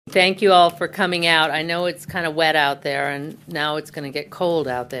Thank you all for coming out. I know it's kind of wet out there, and now it's going to get cold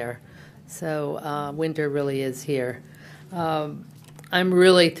out there. So winter really is here. I'm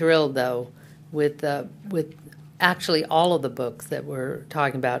really thrilled, though, with actually all of the books that we're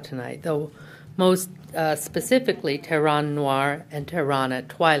talking about tonight, though most specifically Tehran Noir and Tehran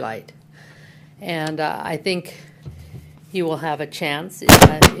Twilight. And I think you will have a chance,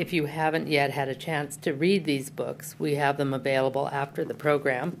 if you haven't yet had a chance to read these books. We have them available after the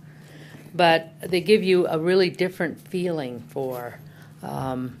program. But they give you a really different feeling for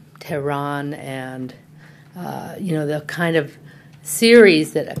Tehran and, the kind of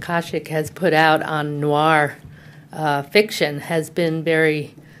series that Akashic has put out on noir fiction has been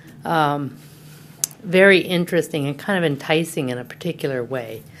very, very interesting and kind of enticing in a particular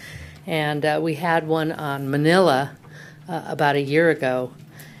way. And we had one on Manila about a year ago,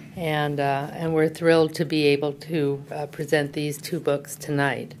 and we're thrilled to be able to present these two books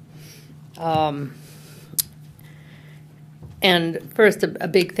tonight. And first, a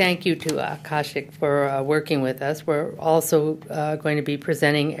big thank you to Akashic for working with us. We're also going to be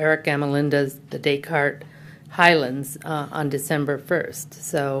presenting Eric Gamelinda's The Descartes Highlands on December 1st.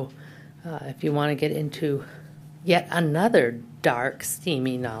 So if you want to get into yet another dark,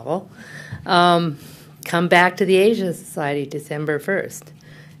 steamy novel, come back to the Asia Society December 1st,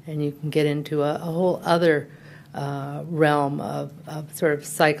 and you can get into a whole other realm of sort of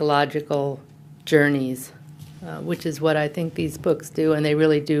psychological journeys, which is what I think these books do, and they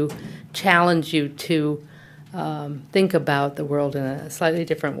really do challenge you to think about the world in a slightly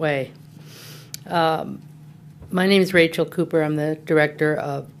different way. My name is Rachel Cooper. I'm the Director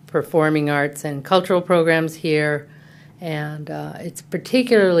of Performing Arts and Cultural Programs here, and it's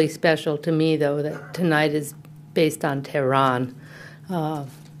particularly special to me, though, that tonight is based on Tehran.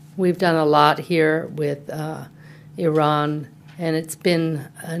 We've done a lot here with Iran, and it's been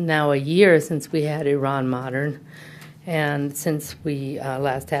now a year since we had Iran Modern, and since we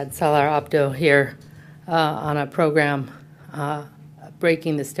last had Salar Abdoh here on a program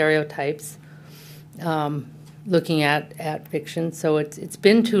breaking the stereotypes, looking at fiction. So it's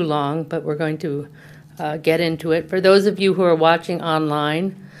been too long, but we're going to get into it. For those of you who are watching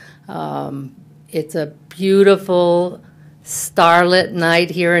online, it's a beautiful starlit night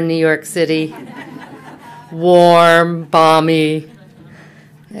here in New York City. Warm, balmy.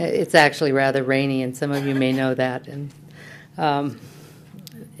 It's actually rather rainy, and some of you may know that. And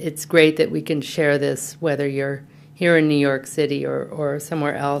it's great that we can share this, whether you're here in New York City or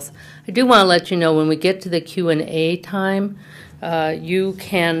somewhere else. I do want to let you know when we get to the Q&A time, you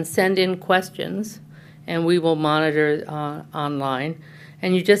can send in questions, and we will monitor online.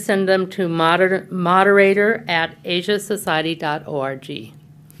 And you just send them to moderator@asiasociety.org.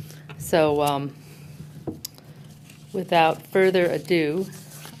 So without further ado,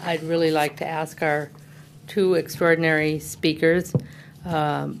 I'd really like to ask our two extraordinary speakers,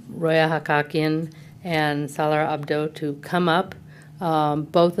 Roya Hakakian and Salar Abdoh, to come up.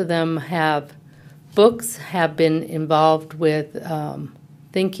 Both of them have been involved with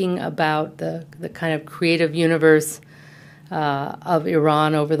thinking about the kind of creative universe of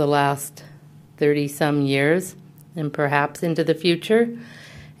Iran over the last 30-some years and perhaps into the future,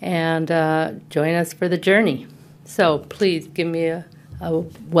 and join us for the journey. So please give me a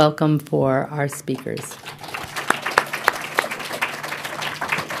welcome for our speakers.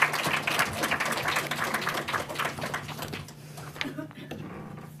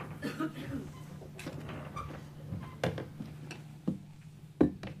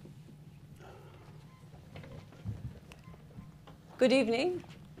 Good evening.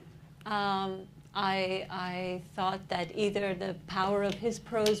 I thought that either the power of his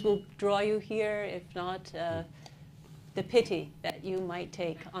prose will draw you here, if not the pity that you might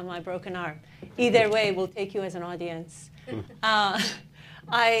take on my broken arm. Either way, we'll take you as an audience. I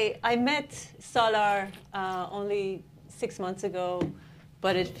met Salar only 6 months ago,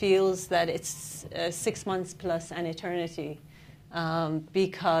 but it feels that it's 6 months plus an eternity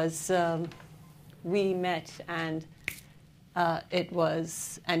because we met and it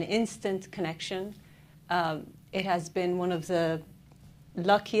was an instant connection. It has been one of the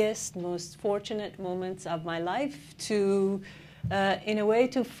luckiest, most fortunate moments of my life to, in a way,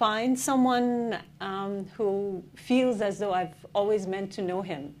 to find someone who feels as though I've always meant to know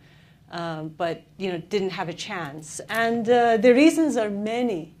him, but didn't have a chance. And the reasons are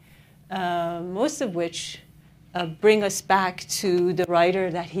many, most of which bring us back to the writer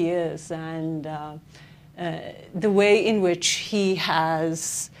that he is and the way in which he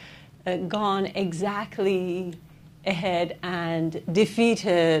has gone exactly ahead and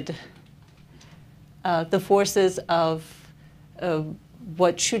defeated the forces of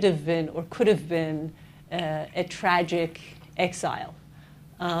what should have been or could have been a tragic exile.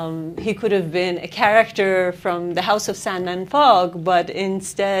 He could have been a character from the House of Sand and Fog, but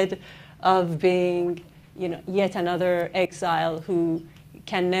instead of being, yet another exile who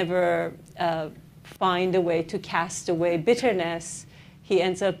can never find a way to cast away bitterness, he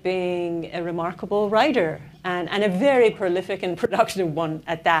ends up being a remarkable writer and a very prolific and productive one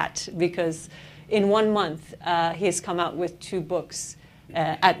at that, because in 1 month he has come out with 2 books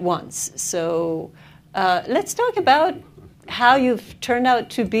at once. So let's talk about how you've turned out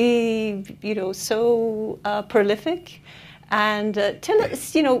to be, so prolific. And tell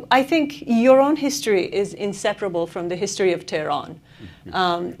us, I think your own history is inseparable from the history of Tehran.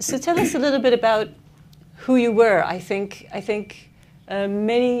 So tell us a little bit about who you were. I think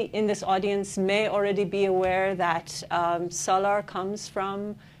many in this audience may already be aware that Salar comes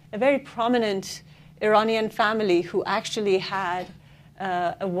from a very prominent Iranian family who actually had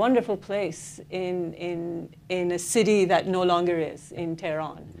a wonderful place in a city that no longer is, in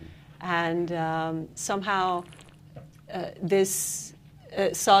Tehran. And somehow this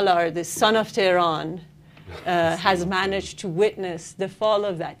Salar, the son of Tehran, has managed to witness the fall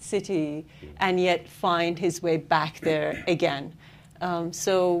of that city and yet find his way back there again.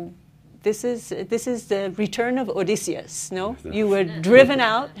 So this is the return of Odysseus, no? You were driven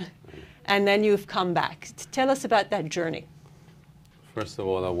out and then you've come back. Tell us about that journey. First of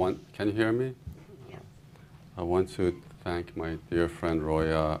all, can you hear me? Yeah. I want to thank my dear friend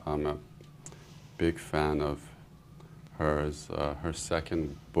Roya. I'm a big fan of hers. Her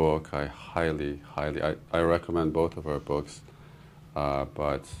second book, I highly, I recommend both of her books,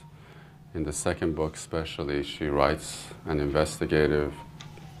 but in the second book especially, she writes an investigative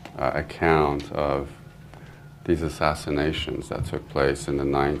account of these assassinations that took place in the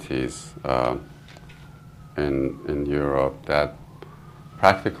 90s in Europe that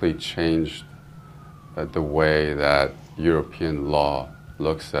practically changed the way that European law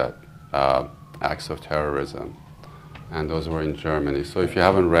looks at acts of terrorism. And those were in Germany. So if you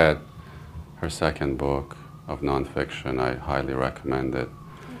haven't read her second book of nonfiction, I highly recommend it.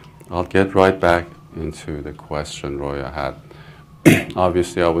 I'll get right back into the question Roya had.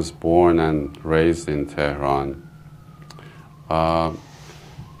 Obviously, I was born and raised in Tehran.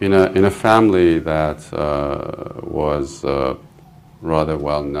 In a family that was rather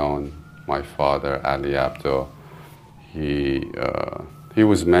well known. My father, Ali Abdoh, he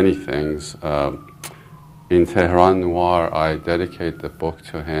was many things. In Tehran Noir, I dedicate the book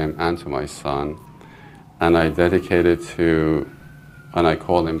to him and to my son, and I dedicate it to, and I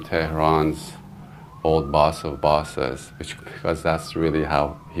call him Tehran's old boss of bosses, because that's really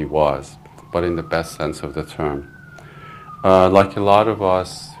how he was, but in the best sense of the term. Like a lot of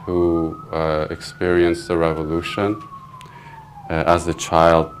us who experienced the revolution, as a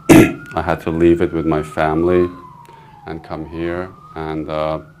child, I had to leave it with my family and come here. And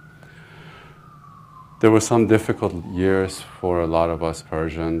there were some difficult years for a lot of us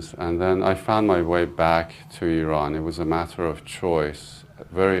Persians. And then I found my way back to Iran. It was a matter of choice.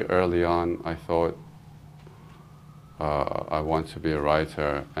 Very early on, I thought I want to be a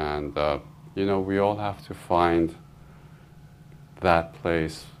writer. And, we all have to find that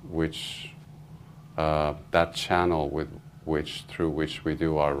place that channel through which we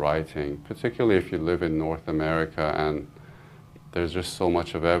do our writing, particularly if you live in North America and there's just so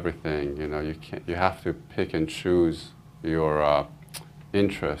much of everything. You have to pick and choose your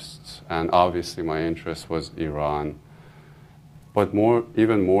interests. And obviously my interest was Iran, but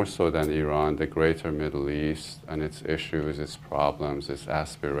even more so than Iran, the greater Middle East and its issues, its problems, its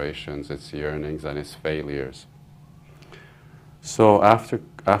aspirations, its yearnings, and its failures. So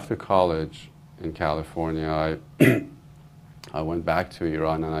after college in California, I went back to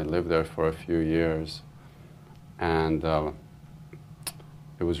Iran and I lived there for a few years. And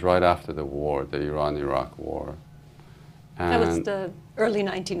it was right after the war, the Iran-Iraq war. And that was the early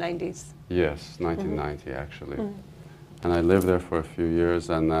 1990s. Yes, 1990 actually. Mm-hmm. And I lived there for a few years,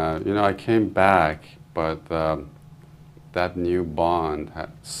 and I came back, but that new bond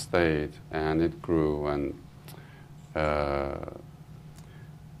had stayed, and it grew, and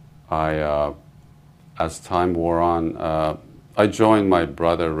as time wore on, I joined my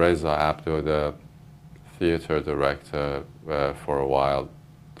brother Roya Abdoh, the theater director, for a while,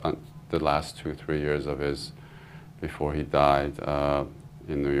 the last 2-3 years of his, before he died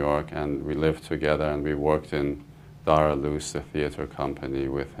in New York, and we lived together, and we worked in Dar Alus, the theater company,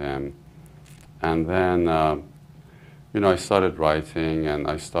 with him. And then, I started writing, and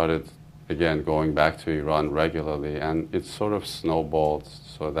I started, again, going back to Iran regularly, and it sort of snowballed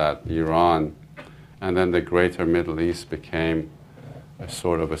so that Iran and then the greater Middle East became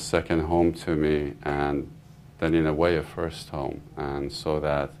sort of a second home to me, and then in a way a first home. And so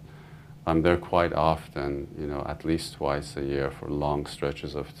that I'm there quite often, you know, at least twice a year for long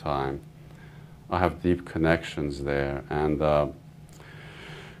stretches of time. I have deep connections there. And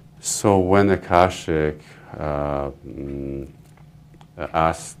so when Akashic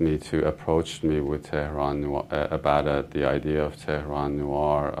approached me with Tehran Noir, about the idea of Tehran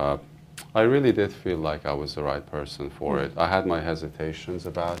Noir, I really did feel like I was the right person for it. I had my hesitations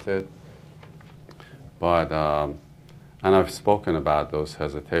about it, but, and I've spoken about those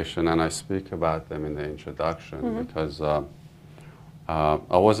hesitations, and I speak about them in the introduction because I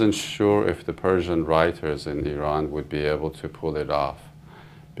wasn't sure if the Persian writers in Iran would be able to pull it off,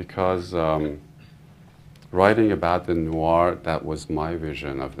 because writing about the noir, that was my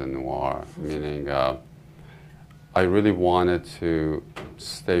vision of the noir, meaning I really wanted to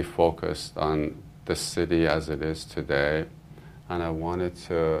stay focused on the city as it is today, and I wanted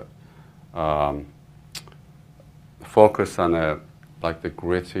to focus on the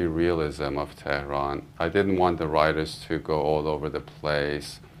gritty realism of Tehran. I didn't want the writers to go all over the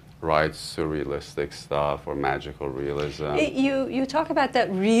place, write surrealistic stuff or magical realism. You talk about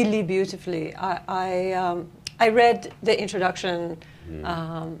that really beautifully. I read the introduction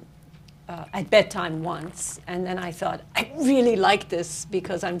at bedtime once, and then I thought, I really like this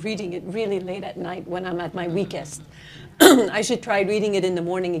because I'm reading it really late at night when I'm at my weakest. I should try reading it in the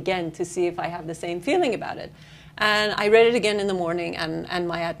morning again to see if I have the same feeling about it. And I read it again in the morning, and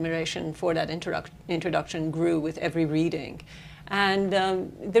my admiration for that introduction grew with every reading. And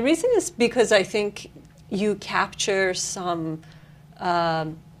the reason is because I think you capture some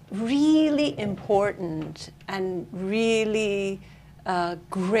really important and really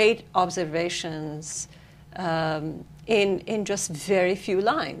great observations in just very few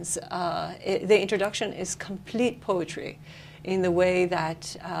lines. The introduction is complete poetry in the way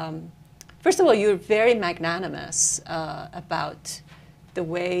that, first of all, you're very magnanimous about the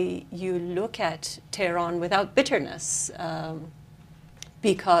way you look at Tehran without bitterness,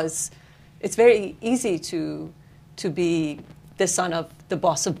 because it's very easy to be the son of the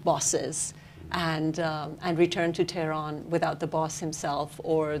boss of bosses and return to Tehran without the boss himself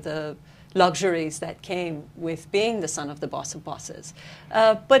or the luxuries that came with being the son of the boss of bosses.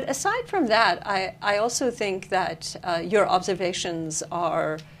 But aside from that, I also think that your observations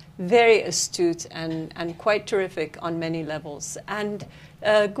are very astute and quite terrific on many levels. And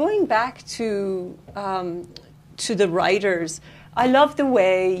going back to the writers, I love the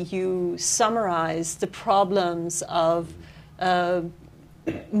way you summarize the problems of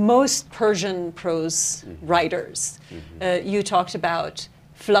most Persian prose writers. You talked about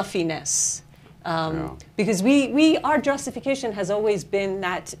fluffiness, because our justification has always been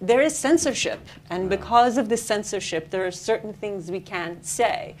that there is censorship, and because of the censorship, there are certain things we can't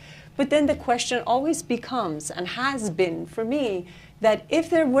say. But then the question always becomes, and has been for me, that if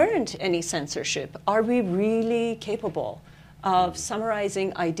there weren't any censorship, are we really capable of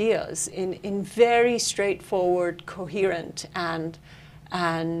summarizing ideas in very straightforward, coherent, and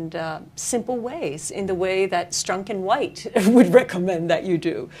simple ways, in the way that Strunk and White would recommend that you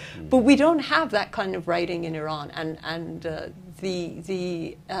do? But we don't have that kind of writing in Iran, and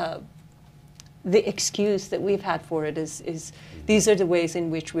the excuse that we've had for it is these are the ways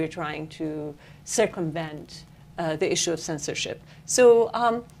in which we're trying to circumvent the issue of censorship. So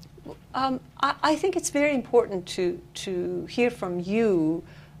I think it's very important to hear from you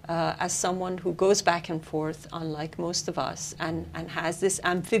as someone who goes back and forth, unlike most of us, and has this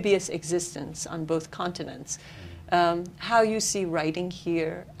amphibious existence on both continents, how you see writing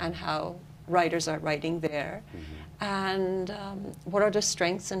here and how writers are writing there, and what are the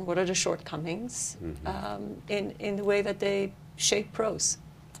strengths and what are the shortcomings in the way that they shape prose.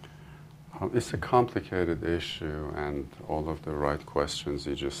 It's a complicated issue, and all of the right questions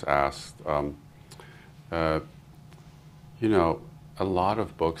you just asked. You know, a lot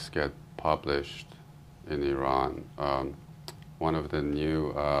of books get published in Iran. One of the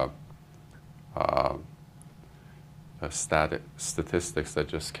new statistics that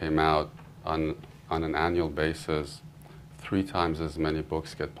just came out, on an annual basis, 3 times as many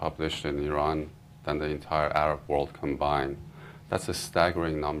books get published in Iran than the entire Arab world combined. That's a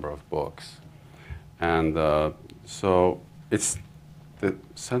staggering number of books. And so the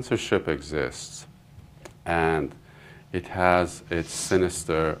censorship exists, and it has its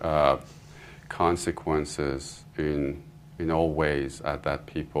sinister consequences in all ways that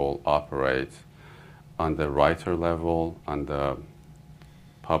people operate on the writer level, on the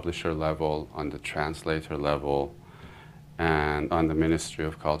publisher level, on the translator level, and on the Ministry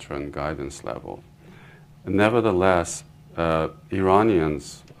of Culture and Guidance level. Nevertheless,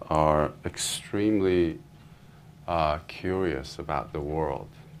 Iranians are extremely curious about the world,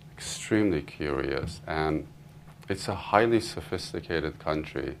 extremely curious, and it's a highly sophisticated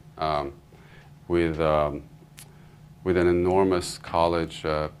country with an enormous college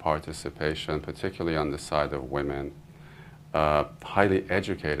participation, particularly on the side of women, highly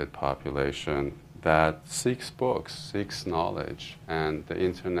educated population that seeks books, seeks knowledge, and the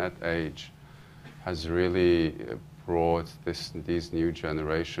internet age has really brought these new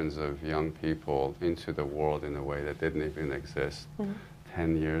generations of young people into the world in a way that didn't even exist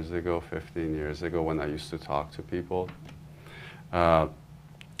 10 years ago, 15 years ago when I used to talk to people. So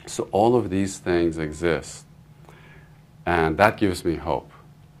all of these things exist, and that gives me hope.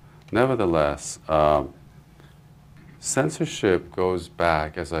 Nevertheless, censorship goes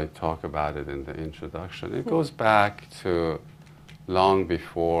back, as I talk about it in the introduction, it goes back to long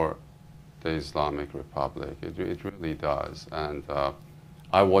before the Islamic Republic. It really does. And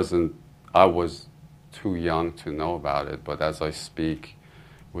I was too young to know about it, but as I speak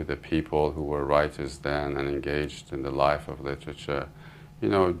with the people who were writers then and engaged in the life of literature, you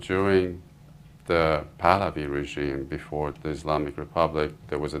know, during the Pahlavi regime, before the Islamic Republic,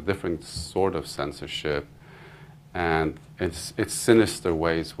 there was a different sort of censorship, and its sinister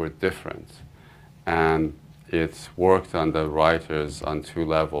ways were different. And it worked on the writers on two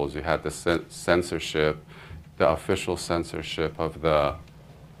levels. You had the censorship, the official censorship of the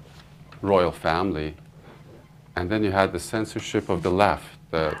royal family, and then you had the censorship of the left,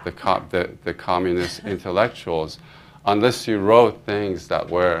 the communist intellectuals. Unless you wrote things that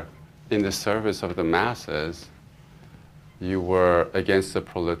were in the service of the masses, you were against the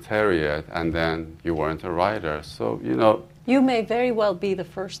proletariat, and then you weren't a writer. So, you know. You may very well be the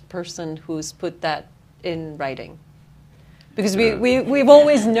first person who's put that in writing. Because we've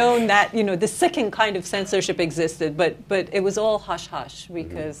always known that, you know, the second kind of censorship existed, but it was all hush-hush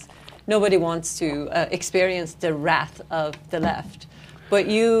because nobody wants to experience the wrath of the left. But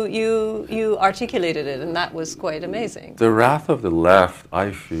you articulated it, and that was quite amazing. The wrath of the left,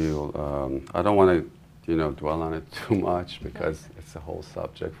 I feel, I don't want to, you know, dwell on it too much because it's a whole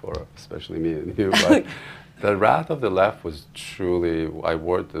subject for especially me and you. But the wrath of the left was truly, I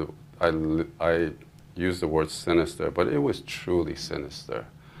use the word sinister, but it was truly sinister,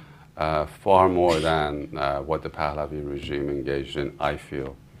 far more than what the Pahlavi regime engaged in, I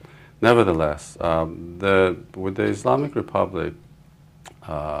feel. Nevertheless, with the Islamic Republic,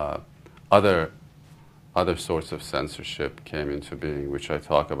 other sorts of censorship came into being, which I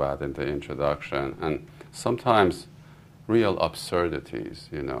talk about in the introduction, and sometimes real absurdities.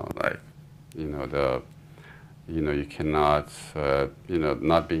 You know, like, you cannot,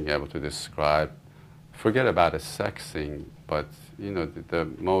 not being able to describe. Forget about a sex scene, but the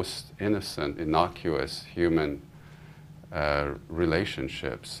most innocent, innocuous human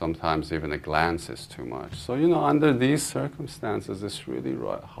relationships. Sometimes even a glance is too much. So under these circumstances, it's really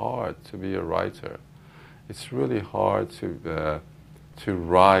hard to be a writer. It's really hard to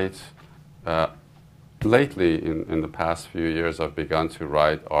write. Lately, in the past few years, I've begun to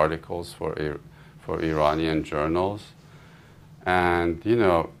write articles for Iranian journals, and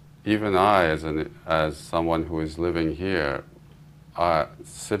even I, as someone who is living here,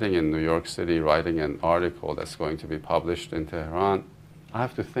 sitting in New York City writing an article that's going to be published in Tehran, I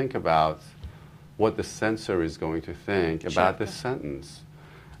have to think about what the censor is going to think about this sentence.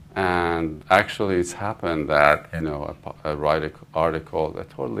 And actually, it's happened that a article, a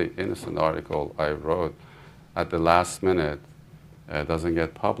totally innocent article I wrote, at the last minute doesn't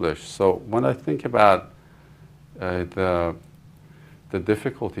get published. So when I think about the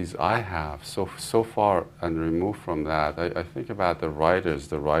difficulties I have so far and removed from that, I think about the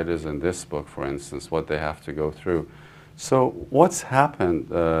writers in this book, for instance, what they have to go through. So what's happened,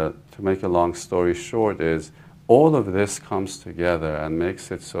 to make a long story short, is all of this comes together and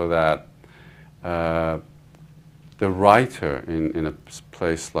makes it so that the writer in a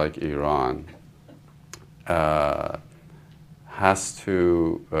place like Iran has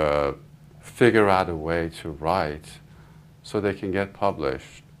to figure out a way to write so they can get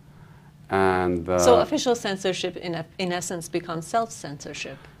published. And so official censorship, in essence, becomes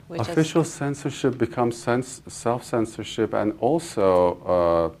self-censorship. Official censorship becomes self-censorship, and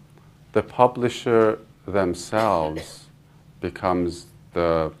also the publisher themselves becomes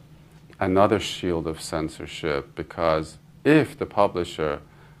another shield of censorship, because if the publisher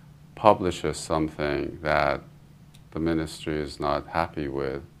publishes something that the ministry is not happy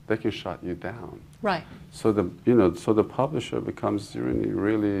with, they can shut you down. Right. So the publisher becomes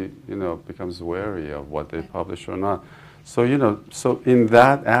really becomes wary of what they publish or not. So so in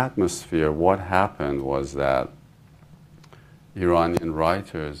that atmosphere, what happened was that Iranian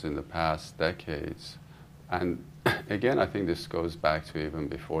writers in the past decades. And again, I think this goes back to even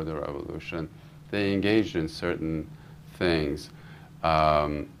before the revolution. They engaged in certain things.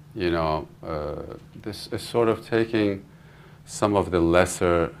 This is sort of taking some of the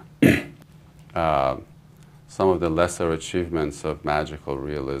lesser achievements of magical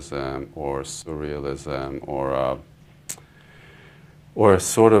realism or surrealism or a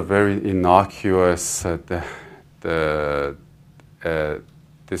sort of very innocuous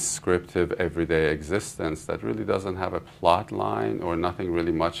descriptive everyday existence that really doesn't have a plot line or nothing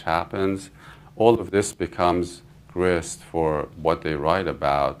really much happens. All of this becomes grist for what they write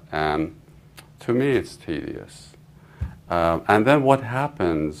about, and to me it's tedious. And then what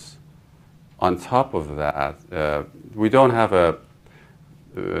happens on top of that, we don't have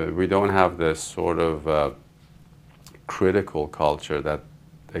this sort of critical culture that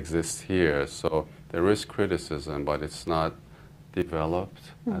exists here. So there is criticism, but it's not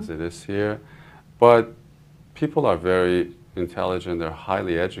developed as it is here. But people are very intelligent, they're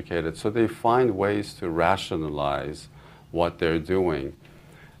highly educated, so they find ways to rationalize what they're doing.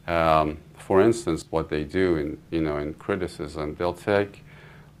 For instance, what they do in criticism, they'll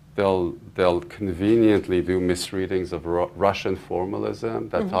conveniently do misreadings of Russian formalism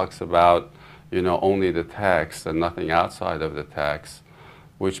that talks about only the text and nothing outside of the text,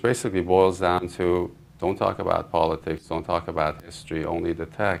 which basically boils down to don't talk about politics, don't talk about history, only the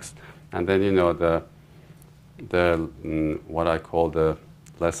text. And then what I call the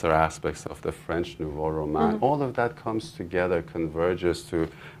lesser aspects of the French Nouveau Roman, all of that comes together, converges to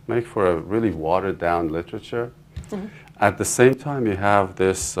make for a really watered down literature. At the same time, you have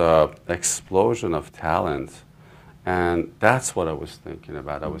this explosion of talent, and that's what I was thinking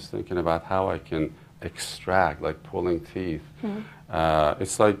about. I was thinking about how I can extract, like pulling teeth.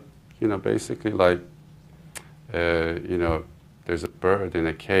 It's like, basically like, there's a bird in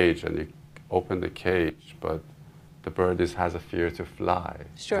a cage, and you open the cage, but the bird has a fear to fly.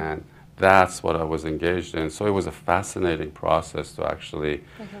 Sure. And that's what I was engaged in. So it was a fascinating process to actually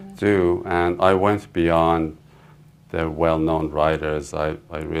do, and I went beyond the well-known writers. I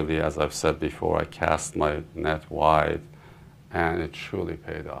really, as I've said before, I cast my net wide, and it truly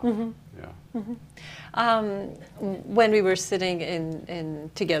paid off. When we were sitting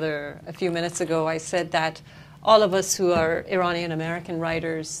in together a few minutes ago, I said that all of us who are Iranian American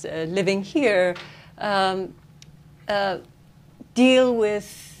writers living here deal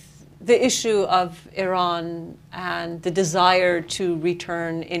with the issue of Iran and the desire to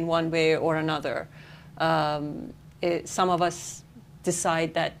return in one way or another. Some of us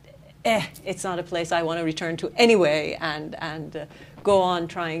decide that it's not a place I want to return to anyway, and go on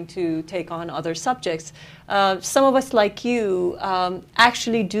trying to take on other subjects. Some of us, like you,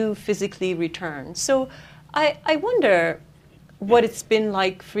 actually do physically return. So I wonder what it's been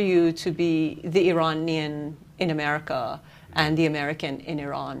like for you to be the Iranian in America and the American in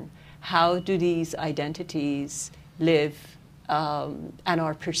Iran. How do these identities live and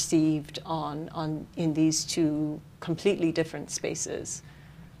are perceived in these two completely different spaces?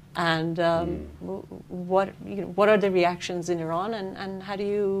 And what are the reactions in Iran, and how do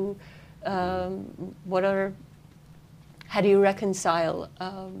you reconcile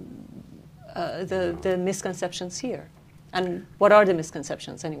the misconceptions here? And what are the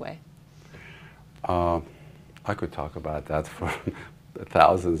misconceptions anyway? I could talk about that for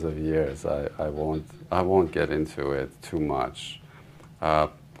thousands of years. I won't get into it too much.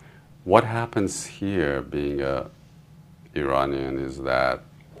 What happens here, being a Iranian, is that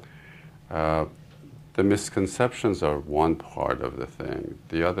the misconceptions are one part of the thing.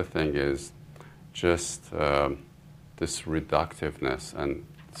 The other thing is just this reductiveness and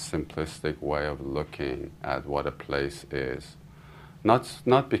simplistic way of looking at what a place is.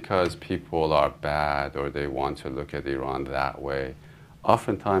 Not because people are bad or they want to look at Iran that way.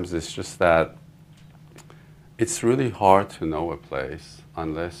 Oftentimes it's just that it's really hard to know a place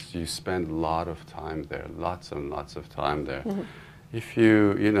unless you spend a lot of time there, lots and lots of time there. If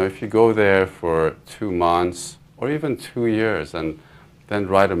you go there for 2 months or even 2 years and then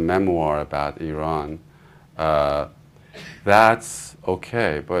write a memoir about Iran, that's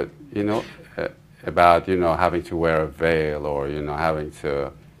okay. But about having to wear a veil or having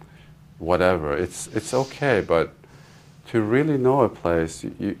to whatever, it's okay. But to really know a place,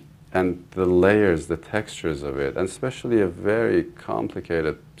 and the layers, the textures of it, and especially a very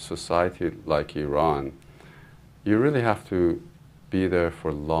complicated society like Iran, you really have to be there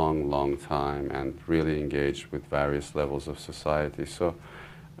for a long, long time and really engage with various levels of society. So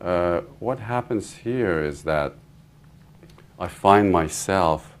what happens here is that I find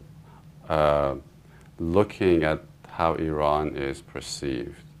myself looking at how Iran is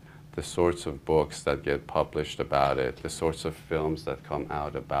perceived, the sorts of books that get published about it, the sorts of films that come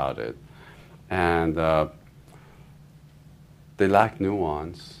out about it. And they lack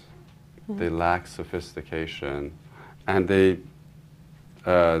nuance, they lack sophistication, and they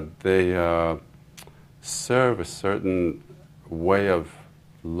serve a certain way of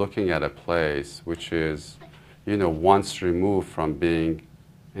looking at a place which is, once removed from being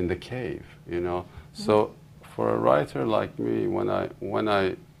in the cave, So for a writer like me, when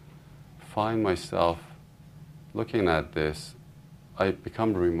I find myself looking at this, I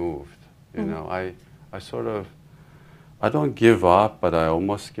become removed, I sort of, I don't give up, but I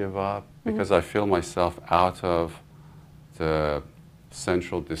almost give up because I feel myself out of the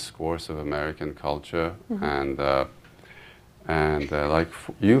central discourse of American culture, and like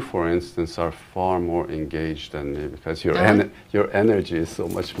you, for instance, are far more engaged than me because your energy is so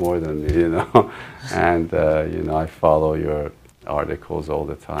much more than me, and I follow your articles all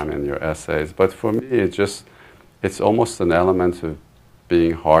the time and your essays. But for me, it's almost an element of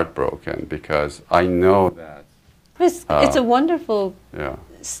being heartbroken because I know that it's a wonderful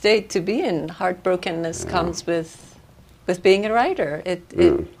state to be in. Heartbrokenness comes with being a writer. It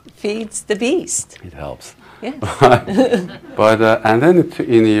feeds the beast. It helps. Yes. But and then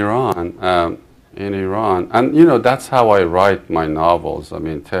in Iran, and that's how I write my novels. I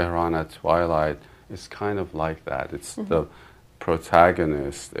mean, Tehran at Twilight is kind of like that. It's the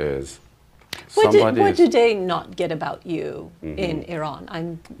protagonist is somebody. What do they not get about you in Iran?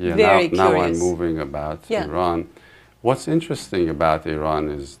 I'm very curious. Now I'm moving about Iran. What's interesting about Iran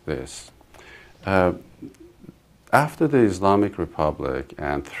is this. After the Islamic Republic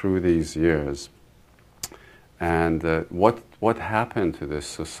and through these years, and what happened to this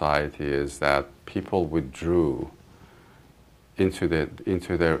society is that people withdrew into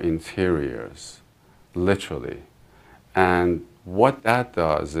their interiors, literally. And what that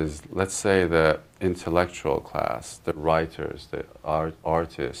does is, let's say the intellectual class, the writers, the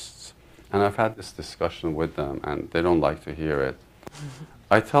artists, and I've had this discussion with them, and they don't like to hear it.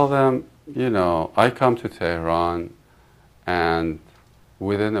 I tell them, I come to Tehran, and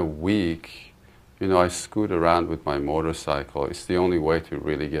within a week, I scoot around with my motorcycle. It's the only way to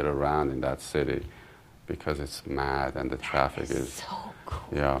really get around in that city because it's mad and the traffic is so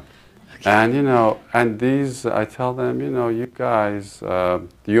cool. Yeah. And, and these, I tell them, you guys,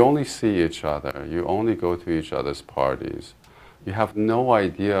 you only see each other. You only go to each other's parties. You have no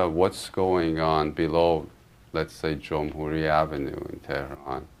idea what's going on below, let's say, Jamhuri Avenue in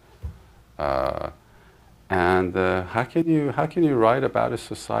Tehran. And how can you write about a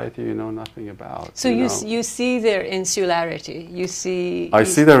society you know nothing about? So you see their insularity. I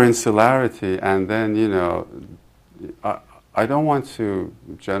see their insularity, and then I don't want to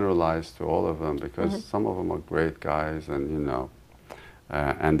generalize to all of them because some of them are great guys,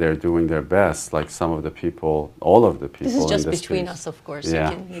 and they're doing their best. Like some of the people, all of the people. This is just in the between streets. us, of course.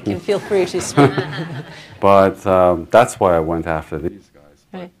 Yeah. You can feel free to speak. But that's why I went after these guys.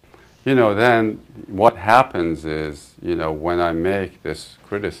 Right. Then what happens is, when I make this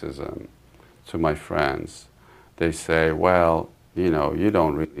criticism to my friends, they say, well, you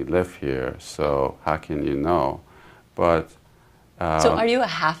don't really live here, so how can you know? But so are you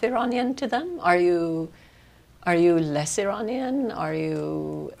a half Iranian to them? Are you less Iranian? Are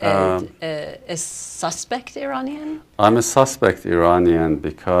you a suspect Iranian? I'm a suspect Iranian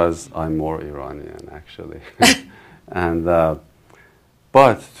because I'm more Iranian, actually. And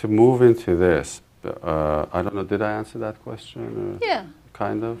but to move into this, I don't know, did I answer that question? Yeah.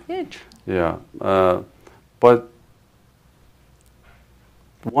 Kind of? Yeah. Yeah. But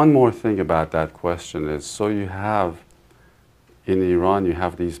one more thing about that question is, so you have, in Iran, you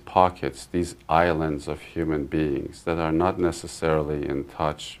have these pockets, these islands of human beings that are not necessarily in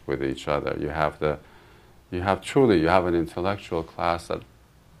touch with each other. You have an intellectual class that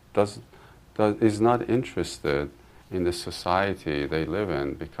is not interested in the society they live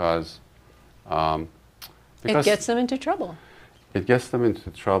in because it gets them into trouble. It gets them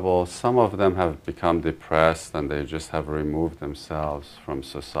into trouble. Some of them have become depressed and they just have removed themselves from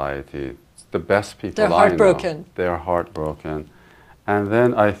society. It's the best people They're heartbroken. They're heartbroken. And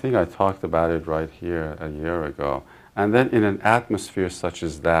then I think I talked about it right here a year ago. And then in an atmosphere such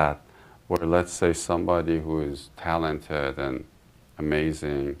as that, where let's say somebody who is talented and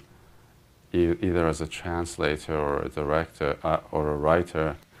amazing, either as a translator or a director or a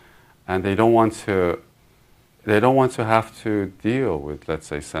writer, and they don't want to have to deal with, let's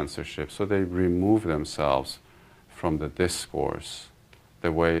say, censorship, so they remove themselves from the discourse, the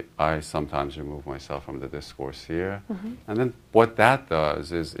way I sometimes remove myself from the discourse here. And then what that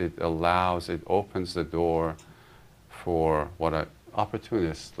does is it opens the door for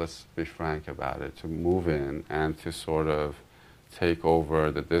opportunists, let's be frank about it, to move in and to sort of take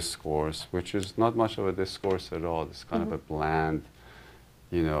over the discourse, which is not much of a discourse at all. It's kind of a bland,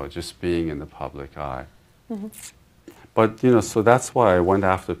 just being in the public eye. But, so that's why I went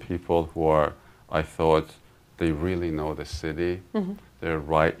after people I thought they really know the city. They're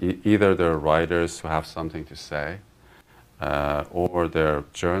either they're writers who have something to say, or they're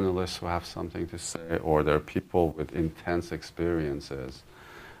journalists who have something to say, or they're people with intense experiences.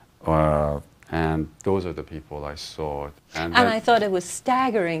 And those are the people I saw. And I thought it was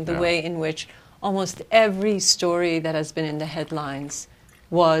staggering the way in which almost every story that has been in the headlines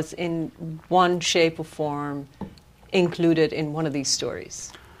was in one shape or form included in one of these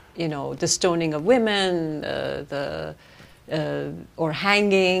stories. The stoning of women, or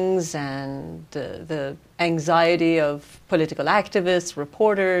hangings, and the anxiety of political activists,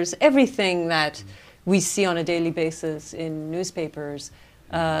 reporters, everything that we see on a daily basis in newspapers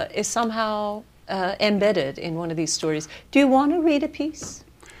is somehow embedded in one of these stories. Do you want to read a piece?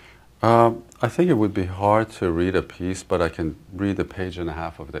 I think it would be hard to read a piece, but I can read a page and a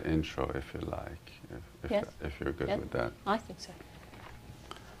half of the intro if you like, if you're good with that. I think so.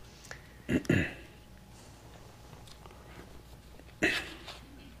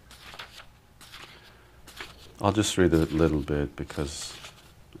 I'll just read a little bit because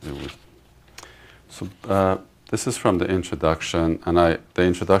it would. So this is from the introduction, and the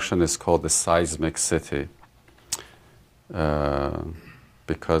introduction is called "The Seismic City,"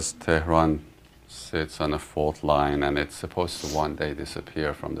 because Tehran sits on a fault line, and it's supposed to one day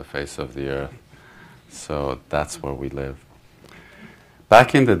disappear from the face of the earth. So that's where we live.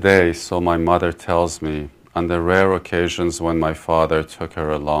 Back in the day, so my mother tells me, on the rare occasions when my father took her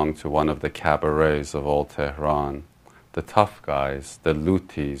along to one of the cabarets of old Tehran, the tough guys, the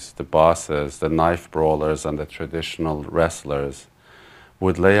lutis, the bosses, the knife brawlers, and the traditional wrestlers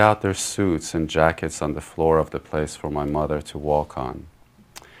would lay out their suits and jackets on the floor of the place for my mother to walk on.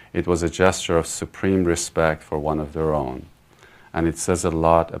 It was a gesture of supreme respect for one of their own, and it says a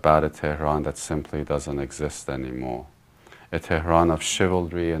lot about a Tehran that simply doesn't exist anymore. A Tehran of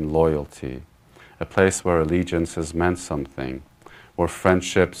chivalry and loyalty, a place where allegiances meant something, where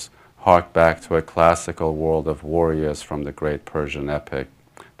friendships hark back to a classical world of warriors from the great Persian epic,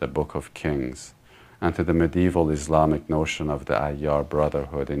 the Book of Kings, and to the medieval Islamic notion of the Ayyar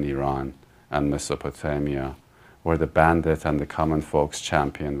brotherhood in Iran and Mesopotamia, where the bandit and the common folk's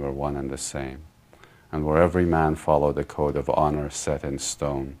champion were one and the same, and where every man followed a code of honor set in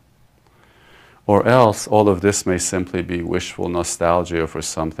stone. Or else, all of this may simply be wishful nostalgia for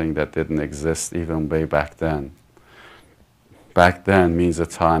something that didn't exist even way back then. Back then means a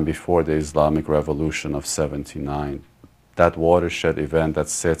time before the Islamic Revolution of '79, that watershed event that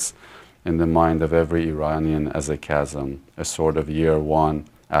sits in the mind of every Iranian as a chasm, a sort of year one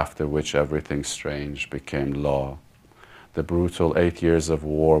after which everything strange became law. The brutal 8 years of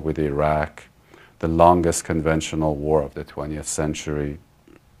war with Iraq, the longest conventional war of the 20th century,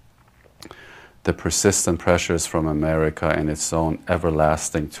 the persistent pressures from America in its own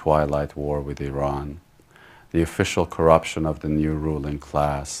everlasting twilight war with Iran, the official corruption of the new ruling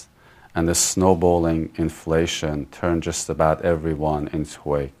class, and the snowballing inflation turned just about everyone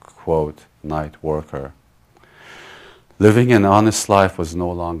into a, quote, night worker. Living an honest life was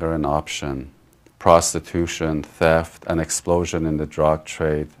no longer an option. Prostitution, theft, an explosion in the drug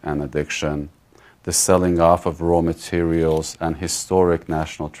trade and addiction, the selling off of raw materials and historic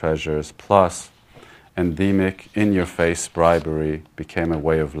national treasures, plus endemic, in-your-face bribery became a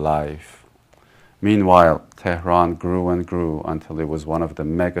way of life. Meanwhile, Tehran grew and grew until it was one of the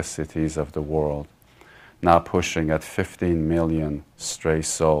mega cities of the world, now pushing at 15 million stray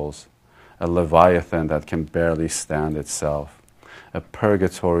souls, a leviathan that can barely stand itself, a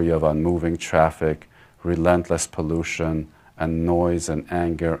purgatory of unmoving traffic, relentless pollution, and noise and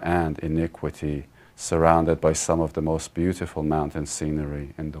anger and iniquity, surrounded by some of the most beautiful mountain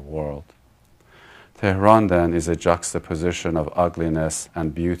scenery in the world. Tehran, then, is a juxtaposition of ugliness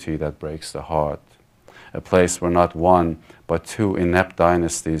and beauty that breaks the heart, a place where not one but two inept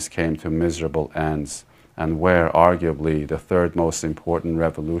dynasties came to miserable ends, and where, arguably, the third most important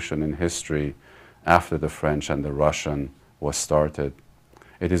revolution in history, after the French and the Russian, was started.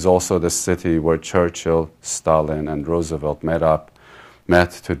 It is also the city where Churchill, Stalin, and Roosevelt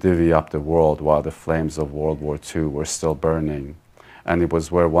met to divvy up the world while the flames of World War II were still burning. And it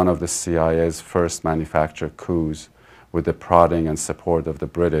was where one of the CIA's first manufactured coups, with the prodding and support of the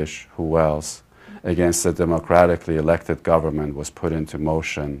British, who else, against a democratically elected government, was put into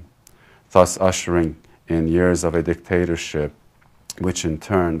motion, thus ushering in years of a dictatorship, which in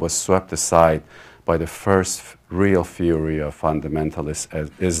turn was swept aside by the first real fury of fundamentalist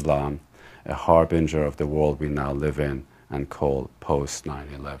Islam, a harbinger of the world we now live in and call post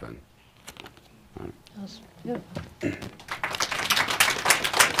 9/11. That's beautiful.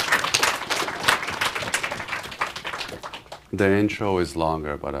 The intro is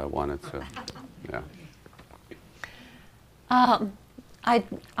longer, but I wanted to, yeah.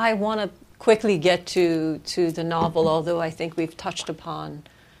 I want to quickly get to the novel, although I think we've touched upon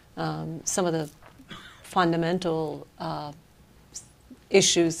some of the fundamental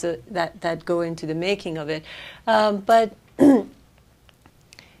issues that go into the making of it. But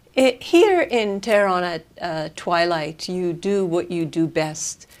here in Tehran at Twilight, you do what you do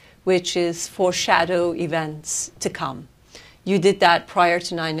best, which is foreshadow events to come. You did that prior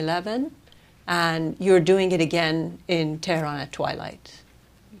to 9/11, and you're doing it again in Tehran at Twilight.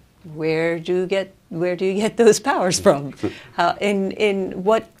 Where do you get those powers from? In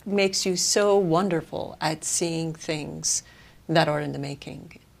what makes you so wonderful at seeing things that are in the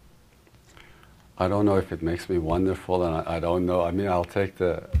making? I don't know if it makes me wonderful, and I don't know. I mean, I'll take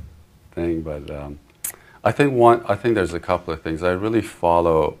the thing, but I think there's a couple of things. I really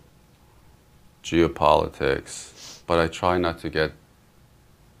follow geopolitics, but I try not to get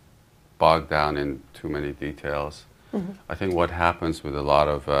bogged down in too many details. Mm-hmm. I think what happens with a lot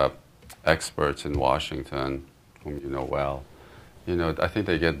of experts in Washington, whom you know well, I think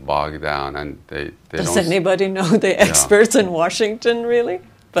they get bogged down and they Does anybody know the experts in Washington, really?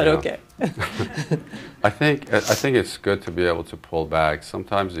 But yeah. Okay. I think it's good to be able to pull back.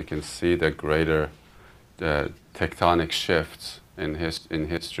 Sometimes you can see the greater tectonic shifts in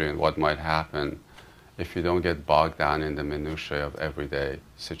history and what might happen if you don't get bogged down in the minutiae of everyday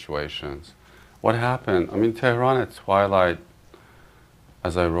situations. What happened? I mean, Tehran at Twilight,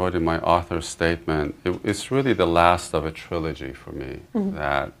 as I wrote in my author's statement, it's really the last of a trilogy for me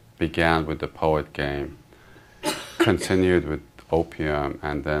that began with the poet game, continued with opium,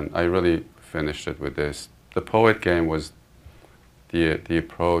 and then I really finished it with this. The poet game was the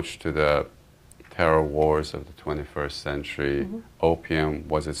approach to the terror wars of the 21st century. Opium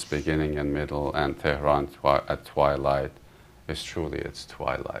was its beginning and middle, and Tehran at Twilight is truly its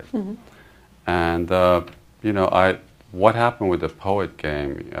twilight. And what happened with the poet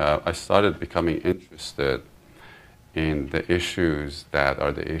game? I started becoming interested in the issues that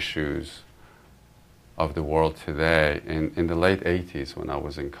are the issues of the world today. In the late 80s, when I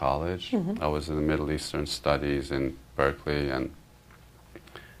was in college, I was in the Middle Eastern Studies in Berkeley,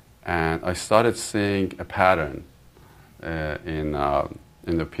 and I started seeing a pattern in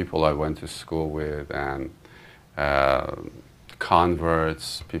the people I went to school with, and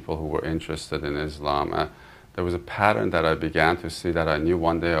converts, people who were interested in Islam. There was a pattern that I began to see that I knew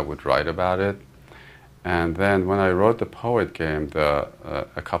one day I would write about it. And then when I wrote the poet game,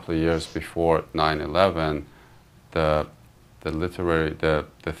 a couple of years before 9/11, the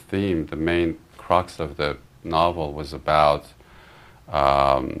theme, the main crux of the novel was about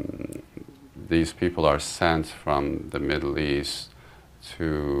these people are sent from the Middle East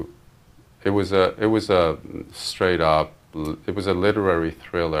to. It was a straight up. It was a literary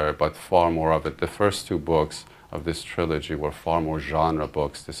thriller, but far more of it. The first two books of this trilogy were far more genre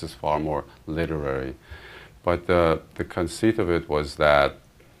books. This is far more literary. But the conceit of it was that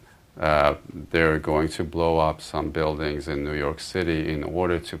they're going to blow up some buildings in New York City in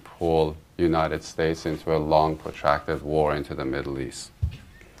order to pull United States into a long, protracted war into the Middle East.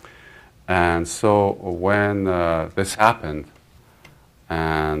 And so when this happened,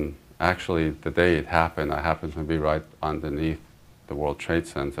 and actually the day it happened, I happened to be right underneath the World Trade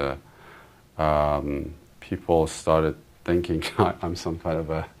Center, people started thinking I'm some kind of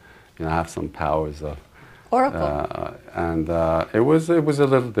I have some powers of Oracle. And it was a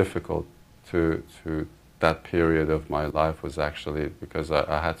little difficult to that period of my life was actually because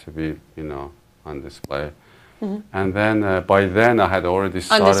I had to be on display. And then by then I had already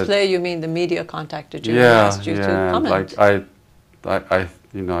started. On display, you mean the media contacted you and asked you to comment? Like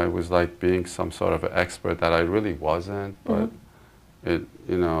it was like being some sort of an expert that I really wasn't, but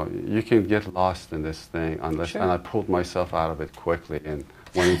you can get lost in this thing unless. Sure. And I pulled myself out of it quickly and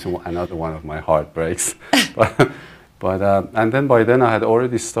went into another one of my heartbreaks. but and then by then I had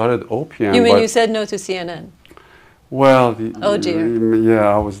already started opium. You mean you said no to CNN? Well, oh dear.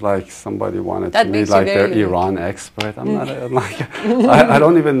 Yeah, I was like, somebody wanted to be like their unique Iran expert. I'm not I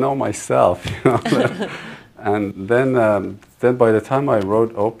don't even know myself, And then by the time I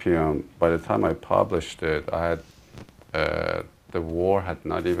wrote Opium, by the time I published it, I had the war had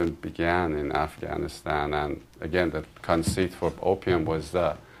not even began in Afghanistan, and again, the conceit for Opium was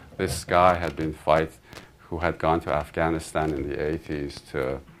that this guy had been who had gone to Afghanistan in the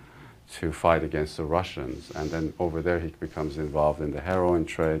 80s to fight against the Russians. And then over there he becomes involved in the heroin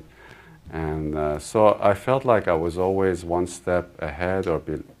trade. And so I felt like I was always one step ahead or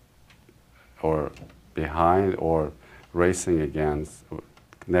behind or racing against,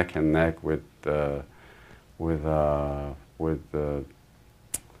 neck and neck with the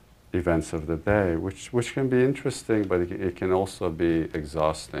events of the day, which can be interesting, but it can also be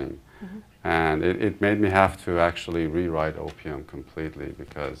exhausting. Mm-hmm. And it made me have to actually rewrite Opium completely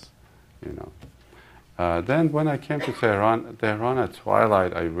because, you know. Then when I came to Tehran at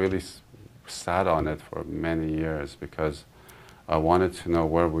Twilight, I really sat on it for many years because I wanted to know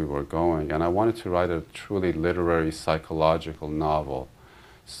where we were going, and I wanted to write a truly literary psychological novel.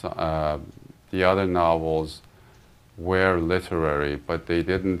 So, the other novels were literary, but they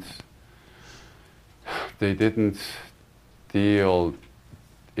didn't deal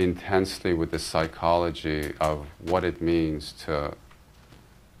intensely with the psychology of what it means to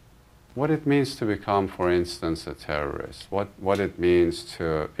become, for instance, a terrorist. What it means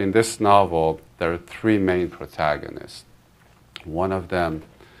to, in this novel, there are three main protagonists. One of them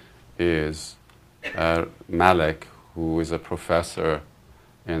is Malek, who is a professor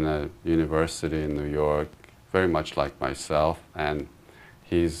in a university in New York, very much like myself, and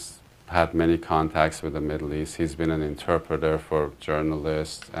he's had many contacts with the Middle East. He's been an interpreter for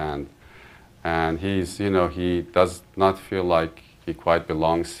journalists, and he's, you know, he does not feel like he quite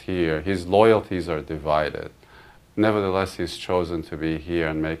belongs here. His loyalties are divided. Nevertheless, he's chosen to be here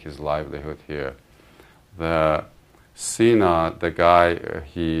and make his livelihood here. The Sina, the guy,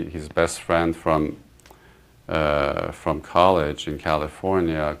 his best friend from college in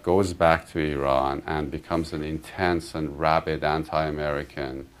California, goes back to Iran and becomes an intense and rabid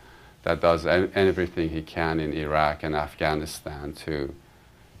anti-American that does everything he can in Iraq and Afghanistan to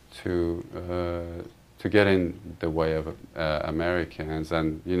get in the way of Americans,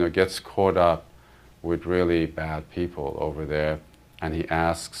 and, you know, gets caught up with really bad people over there, and he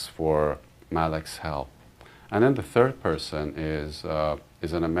asks for Malek's help. And then the third person is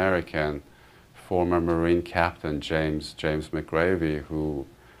an American, former Marine captain, James McGravy, who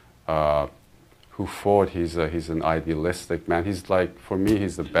fought. He's an idealistic man. He's like, for me,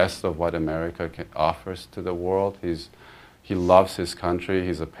 he's the best of what America offers to the world. He loves his country.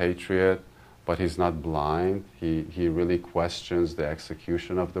 He's a patriot, but he's not blind. He really questions the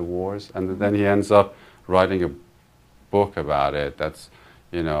execution of the wars, and then he ends up writing a book about it. That's,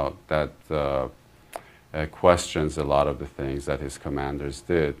 you know, that questions a lot of the things that his commanders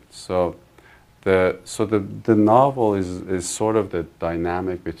did. So the novel is sort of the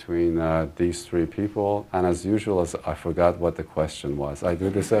dynamic between these three people, and as usual, I forgot what the question was. I do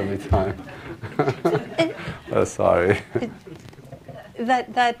this every time. Sorry.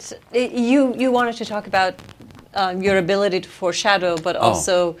 That you wanted to talk about your ability to foreshadow, but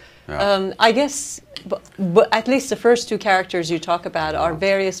also, I guess, but at least the first two characters you talk about are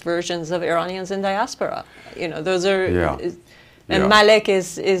various versions of Iranians in diaspora. You know, those are. And Malek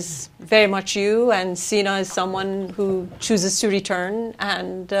is very much you, and Sina is someone who chooses to return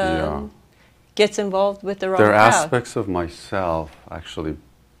and gets involved with the wrong crowd. There are aspects of myself, actually,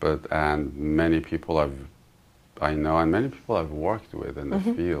 and many people I know, and many people I've worked with in the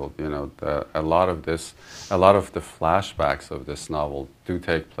field. You know, a lot of the flashbacks of this novel do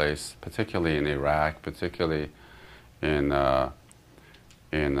take place, particularly in Iraq, particularly in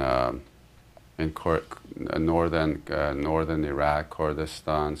northern Iraq,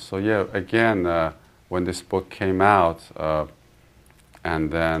 Kurdistan. So yeah, again, when this book came out,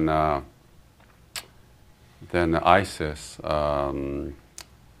 and then ISIS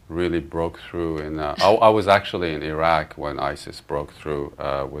really broke through. I was actually in Iraq when ISIS broke through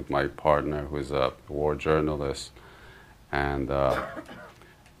with my partner, who's a war journalist, and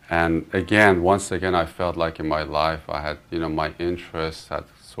again, once again, I felt like in my life I had, you know, my interests had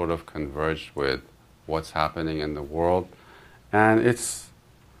sort of converged with what's happening in the world, and it's,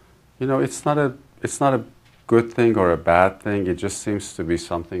 you know, it's not a good thing or a bad thing. It just seems to be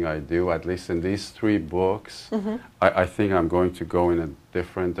something I do. At least in these three books, I think I'm going to go in a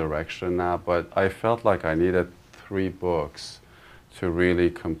different direction now. But I felt like I needed three books to really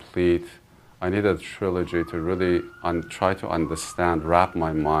complete. I needed a trilogy to really try to understand, wrap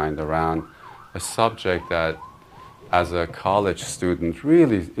my mind around a subject that, as a college student, it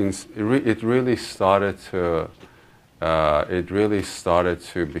really started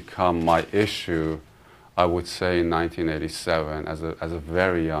to become my issue. I would say in 1987, as a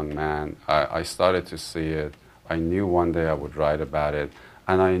very young man, I started to see it. I knew one day I would write about it,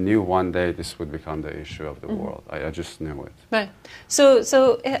 and I knew one day this would become the issue of the world. I just knew it. Right. So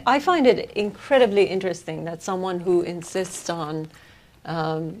I find it incredibly interesting that someone who insists on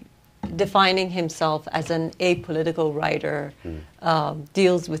defining himself as an apolitical writer,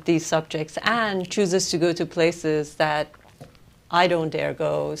 deals with these subjects and chooses to go to places that I don't dare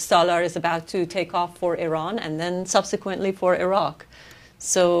go. Salar is about to take off for Iran and then subsequently for Iraq.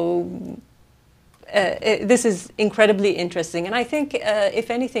 So this is incredibly interesting. And I think,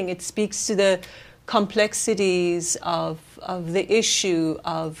 if anything, it speaks to the complexities of the issue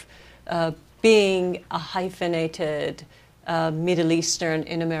of being a hyphenated Middle Eastern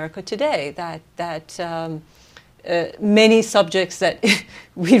in America today, that many subjects that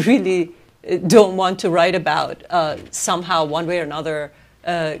we really don't want to write about somehow, one way or another,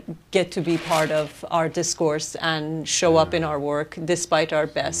 get to be part of our discourse and show up in our work despite our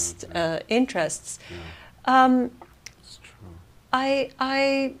best interests. It's true.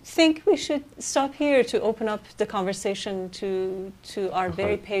 I think we should stop here to open up the conversation to our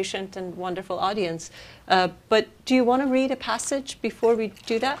very patient and wonderful audience. But do you want to read a passage before we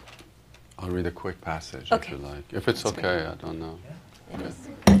do that? I'll read a quick passage Okay. if you like. If it's okay, I don't know.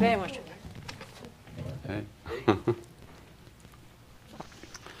 Very much. Okay.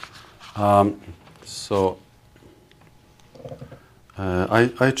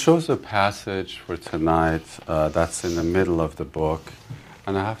 I chose a passage for tonight that's in the middle of the book,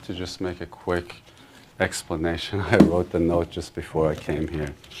 and I have to just make a quick explanation. I wrote the note just before I came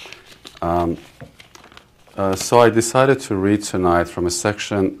here. So I decided to read tonight from a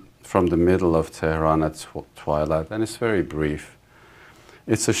section from the middle of Tehran at Twilight, and it's very brief.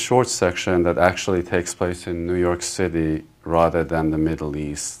 It's a short section that actually takes place in New York City rather than the Middle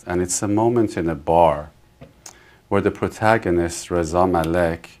East, and it's a moment in a bar where the protagonist, Reza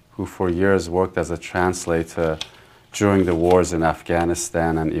Malek, who for years worked as a translator during the wars in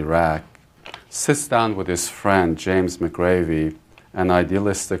Afghanistan and Iraq, sits down with his friend, James McGravy, an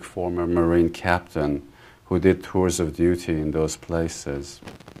idealistic former Marine captain who did tours of duty in those places.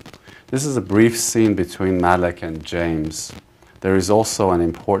 This is a brief scene between Malek and James. There is also an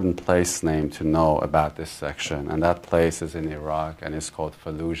important place name to know about this section, and that place is in Iraq and is called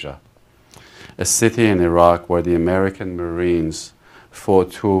Fallujah, a city in Iraq where the American Marines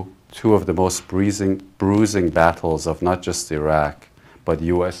fought two of the most bruising battles of not just Iraq, but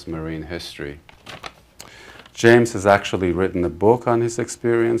U.S. Marine history. James has actually written a book on his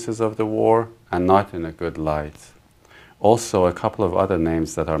experiences of the war, and not in a good light. Also, a couple of other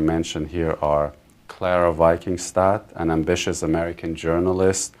names that are mentioned here are Clara Vikingstad, an ambitious American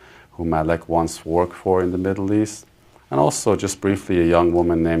journalist who Malek once worked for in the Middle East, and also, just briefly, a young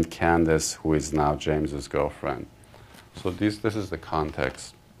woman named Candace, who is now James's girlfriend. So this is the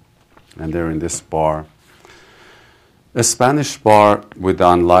context. And they're in this bar. A Spanish bar with the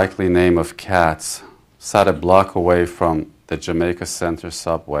unlikely name of Katz sat a block away from the Jamaica Center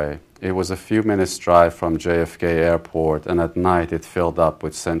subway. It was a few minutes' drive from JFK Airport, and at night it filled up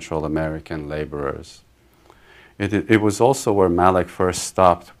with Central American laborers. It was also where Malek first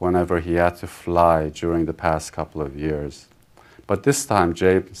stopped whenever he had to fly during the past couple of years. But this time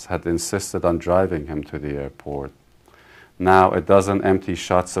James had insisted on driving him to the airport. Now a dozen empty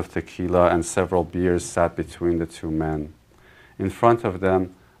shots of tequila and several beers sat between the two men. In front of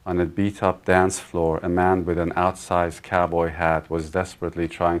them, on a beat-up dance floor, a man with an outsized cowboy hat was desperately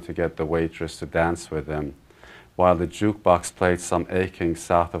trying to get the waitress to dance with him, while the jukebox played some aching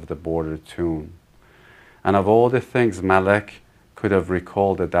south-of-the-border tune. And of all the things Malek could have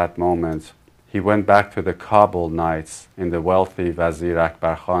recalled at that moment, he went back to the Kabul nights in the wealthy Wazir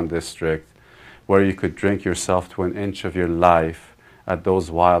Akbar Khan district, where you could drink yourself to an inch of your life at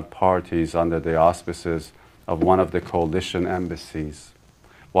those wild parties under the auspices of one of the coalition embassies.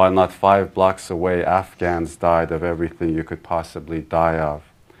 While not 5 blocks away, Afghans died of everything you could possibly die of,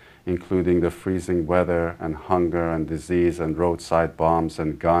 including the freezing weather and hunger and disease and roadside bombs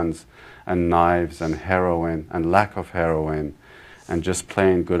and guns and knives and heroin and lack of heroin and just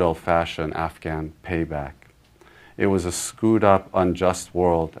plain good old-fashioned Afghan payback. It was a screwed up, unjust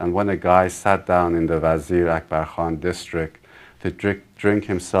world, and when a guy sat down in the Wazir Akbar Khan district to drink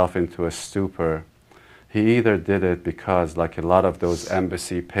himself into a stupor, he either did it because, like a lot of those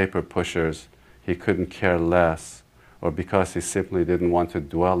embassy paper pushers, he couldn't care less, or because he simply didn't want to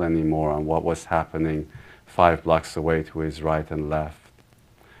dwell anymore on what was happening 5 blocks away to his right and left.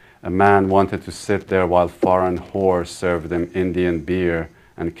 A man wanted to sit there while foreign whores served him Indian beer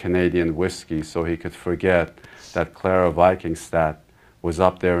and Canadian whiskey so he could forget that Clara Vikingstad was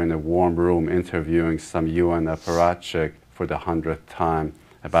up there in a warm room interviewing some UN apparatchik for the 100th time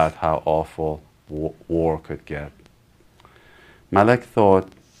about how awful war could get. Malek thought,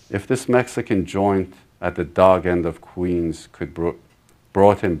 if this Mexican joint at the dog end of Queens could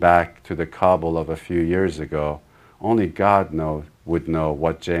brought him back to the Kabul of a few years ago, only God knows would know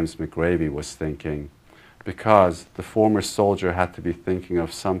what James McGravy was thinking, because the former soldier had to be thinking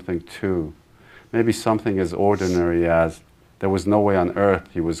of something too. Maybe something as ordinary as there was no way on earth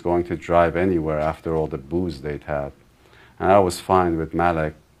he was going to drive anywhere after all the booze they'd had. And I was fine with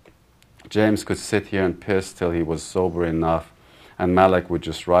Malik. James could sit here and piss till he was sober enough, and Malik would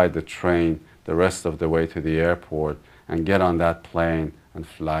just ride the train the rest of the way to the airport and get on that plane and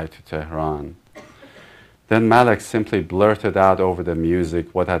fly to Tehran. Then Malik simply blurted out over the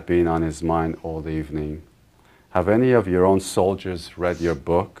music what had been on his mind all evening. Have any of your own soldiers read your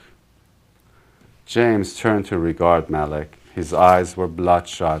book? James turned to regard Malik. His eyes were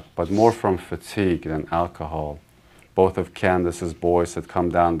bloodshot, but more from fatigue than alcohol. Both of Candace's boys had come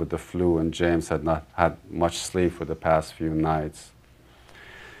down with the flu, and James had not had much sleep for the past few nights.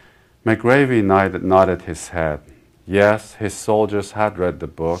 McGravy nodded his head. Yes, his soldiers had read the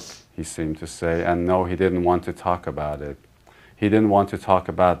book, he seemed to say, and no, he didn't want to talk about it. He didn't want to talk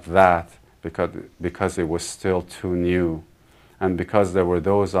about that because it was still too new, and because there were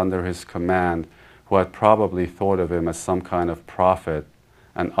those under his command who had probably thought of him as some kind of prophet,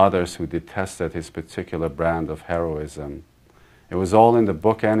 and others who detested his particular brand of heroism. It was all in the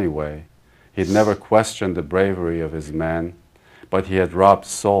book anyway. He'd never questioned the bravery of his men, but he had rubbed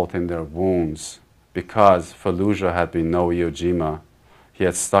salt in their wounds because Fallujah had been no Iwo Jima. He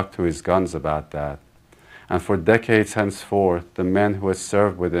had stuck to his guns about that. And for decades henceforth, the men who had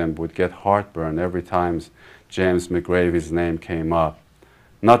served with him would get heartburn every time James McGravy's name came up,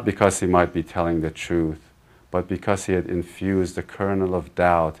 not because he might be telling the truth, but because he had infused a kernel of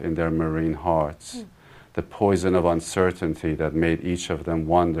doubt in their marine hearts, the poison of uncertainty that made each of them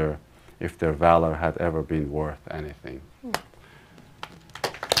wonder if their valor had ever been worth anything.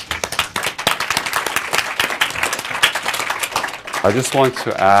 I just want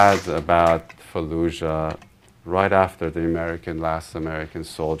to add about Fallujah. Right after the last American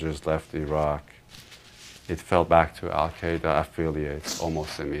soldiers left Iraq, it fell back to Al-Qaeda affiliates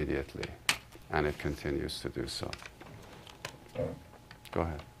almost immediately, and it continues to do so. Go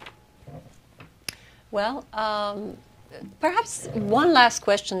ahead. Well, perhaps one last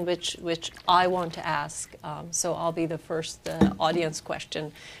question which I want to ask, so I'll be the first audience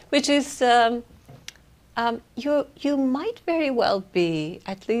question, which is you might very well be,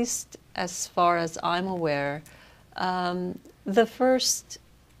 at least as far as I'm aware, the first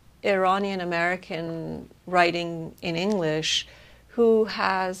Iranian American writing in English who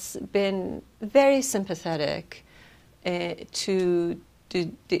has been very sympathetic to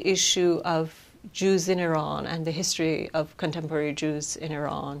the issue of Jews in Iran and the history of contemporary Jews in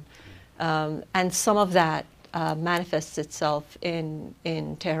Iran. And some of that manifests itself in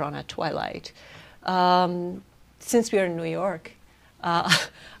Tehran at Twilight. Since we are in New York,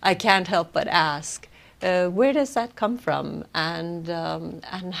 I can't help but ask, where does that come from, and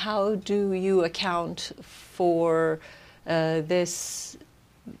how do you account for this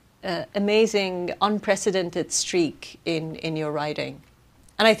amazing, unprecedented streak in your writing?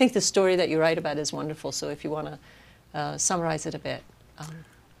 And I think the story that you write about is wonderful, so if you want to summarize it a bit.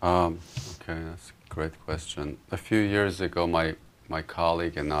 Okay, that's a great question. A few years ago, my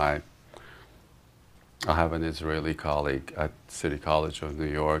colleague and I have an Israeli colleague at City College of New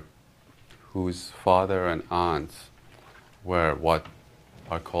York whose father and aunt were what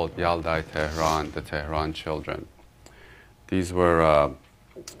are called Yaldai Tehran, the Tehran children. These were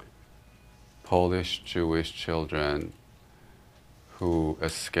Polish Jewish children who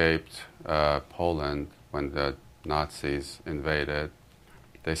escaped Poland when the Nazis invaded.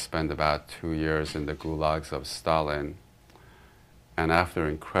 They spent about 2 years in the gulags of Stalin. And after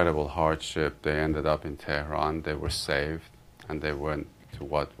incredible hardship, they ended up in Tehran. They were saved, and they went to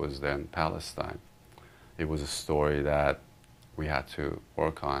what was then Palestine. It was a story that we had to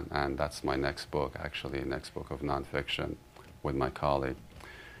work on, and that's my next book, actually, next book of nonfiction with my colleague.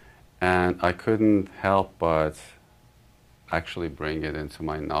 And I couldn't help but actually bring it into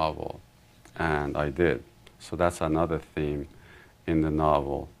my novel, and I did. So that's another theme in the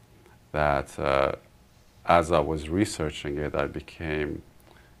novel that as I was researching it, I became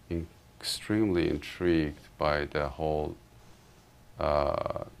extremely intrigued by the whole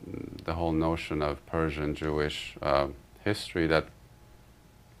notion of Persian Jewish history that,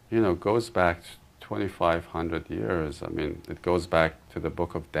 goes back 2,500 years. I mean, it goes back to the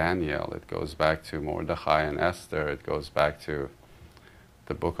book of Daniel. It goes back to Mordechai and Esther. It goes back to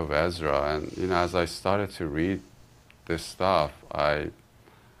the book of Ezra. And, as I started to read this stuff, I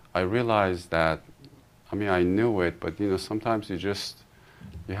realized that, I knew it, but, sometimes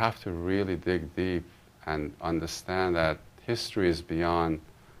you have to really dig deep and understand that history is beyond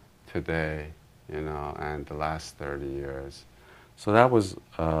today, and the last 30 years. So that was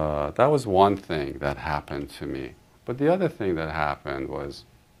one thing that happened to me. But the other thing that happened was,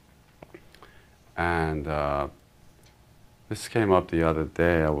 and this came up the other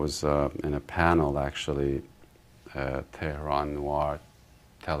day. I was in a panel, actually, Tehran Noir,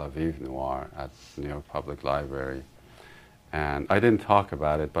 Tel Aviv Noir at New York Public Library. And I didn't talk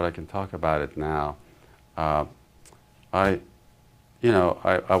about it, but I can talk about it now. I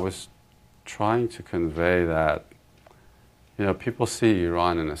was trying to convey that, people see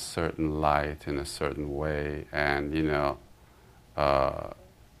Iran in a certain light, in a certain way, and,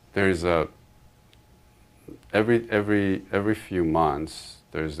 there's every few months,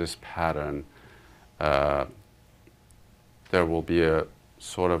 there's this pattern. There will be a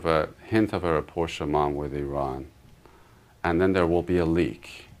sort of a hint of a rapprochement with Iran, and then there will be a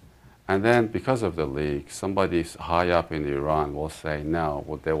leak. And then, because of the leak, somebody high up in Iran will say no.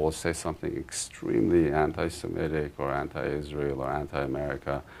 Well, they will say something extremely anti-Semitic or anti-Israel or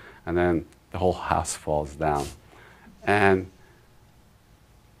anti-America, and then the whole house falls down. And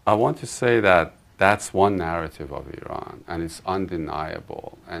I want to say that that's one narrative of Iran, and it's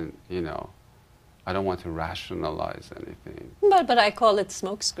undeniable. And, I don't want to rationalize anything. But I call it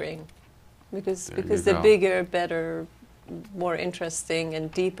smokescreen, because the bigger, better, more interesting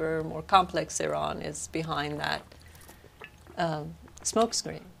and deeper, more complex Iran is behind that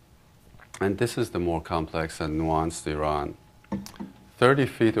smokescreen. And this is the more complex and nuanced Iran. 30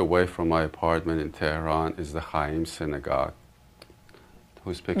 feet away from my apartment in Tehran is the Chaim synagogue,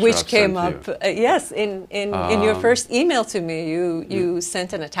 whose picture Which I've came sent up, yes, in your first email to me. You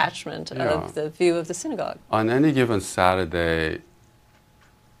sent an attachment of the view of the synagogue. On any given Saturday,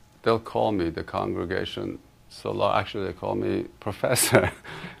 they'll call me, the congregation. So actually, they call me professor,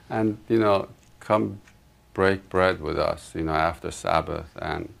 and come break bread with us, after Sabbath,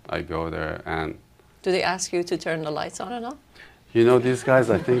 and I go there. And do they ask you to turn the lights on and off? These guys,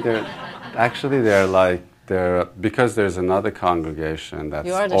 I think they're because there's another congregation that's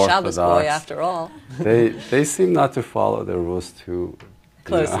you are the Orthodox. Shabbos boy, after all. They seem not to follow the rules too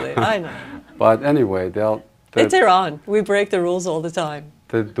closely. I know. But anyway, it's Iran. We break the rules all the time.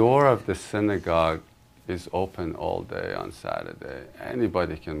 The door of the synagogue is open all day on Saturday.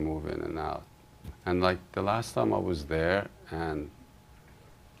 Anybody can move in and out. And like the last time I was there, and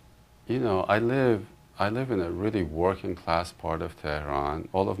I live in a really working class part of Tehran.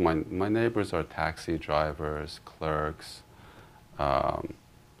 All of my neighbors are taxi drivers, clerks.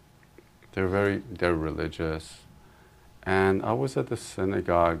 They're religious. And I was at the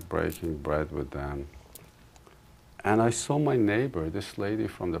synagogue breaking bread with them. And I saw my neighbor, this lady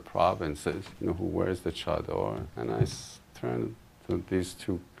from the provinces, who wears the chador. And I turned to these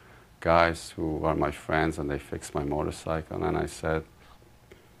two guys who are my friends, and they fixed my motorcycle. And I said,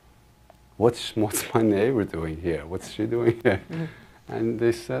 what's my neighbor doing here? What's she doing here? Mm-hmm. And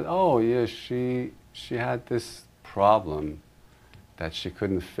they said, oh, yeah, she had this problem that she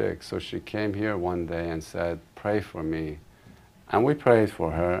couldn't fix. So she came here one day and said, pray for me. And we prayed for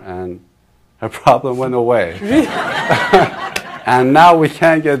her, and her problem went away. And now we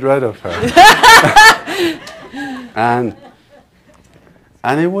can't get rid of her.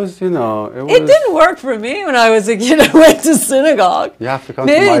 And it was, it didn't work for me when I was a kid. I went to synagogue. You have to come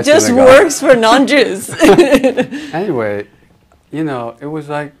Maybe to my it just synagogue. works for non-Jews. Anyway, it was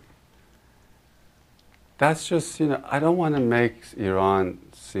like, that's just, I don't want to make Iran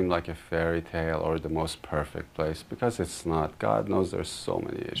seem like a fairy tale or the most perfect place, because it's not. God knows there's so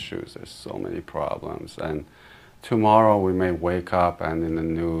many issues, there's so many problems. And tomorrow we may wake up and in the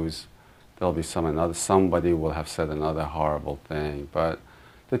news there'll be somebody will have said another horrible thing. But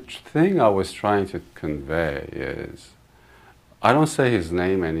the thing I was trying to convey is, I don't say his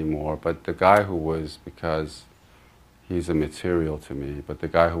name anymore, but the guy who was, because he's a material to me, but the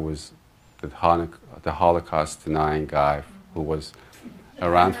guy who was the Holocaust denying guy who was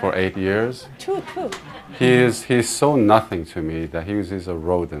around for 8 years. True. He's so nothing to me that he's a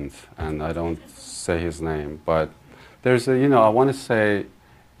rodent, and I don't say his name. But there's I want to say,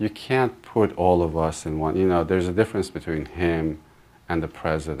 you can't put all of us in one. There's a difference between him and the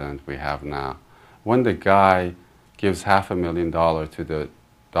president we have now. When the guy gives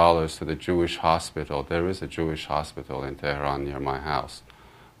 $500,000 to the Jewish hospital, there is a Jewish hospital in Tehran near my house.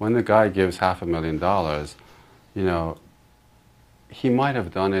 When the guy gives $500,000, he might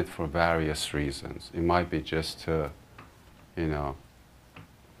have done it for various reasons. It might be just to,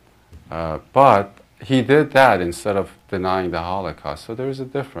 but he did that instead of denying the Holocaust. So there is a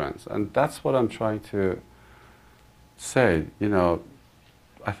difference. And that's what I'm trying to say.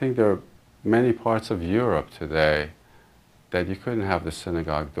 I think there are many parts of Europe today that you couldn't have the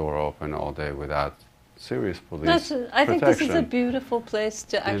synagogue door open all day without serious police I think this is a protection. beautiful place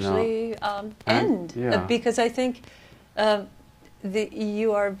to actually end, yeah. because I think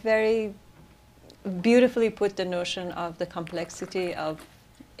you are very beautifully put the notion of the complexity of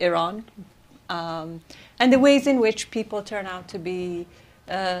Iran, and the ways in which people turn out to be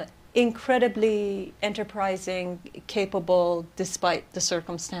incredibly enterprising, capable despite the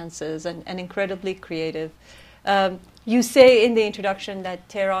circumstances, and incredibly creative. You say in the introduction that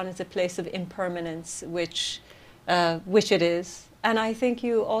Tehran is a place of impermanence, which it is. And I think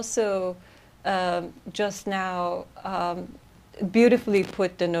you also just now beautifully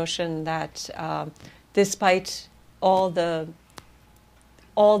put the notion that despite all the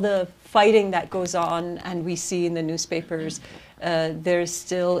fighting that goes on and we see in the newspapers, there's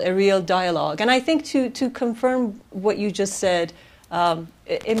still a real dialogue. And I think to confirm what you just said,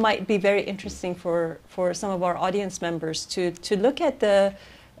 it might be very interesting for some of our audience members to look at the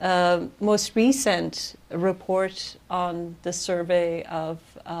most recent report on the survey of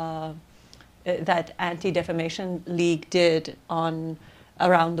that Anti-Defamation League did on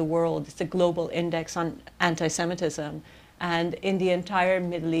around the world. It's a global index on anti-Semitism. And in the entire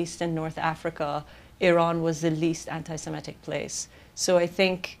Middle East and North Africa, Iran was the least anti-Semitic place. So I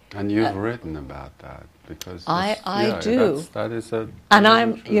think... And you've written about that, because... I do. That is a... And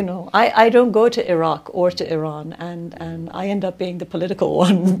I don't go to Iraq or to Iran, and I end up being the political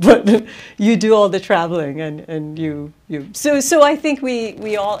one, but you do all the traveling, and you... So I think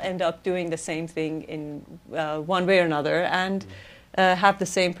we all end up doing the same thing in one way or another, and have the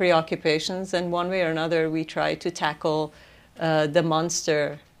same preoccupations, and one way or another we try to tackle the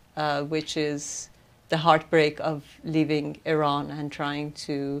monster, which is the heartbreak of leaving Iran and trying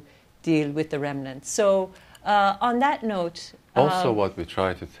to deal with the remnants. So on that note... Also what we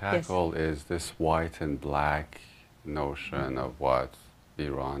try to tackle is this white and black notion of what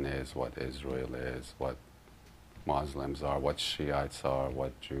Iran is, what Israel is, what Muslims are, what Shiites are,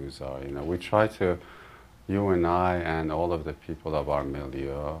 what Jews are. You know, we try to, you and I and all of the people of our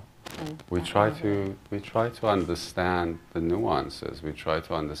milieu, we try to understand the nuances. We try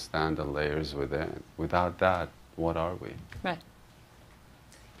to understand the layers within. Without that, what are we? Right.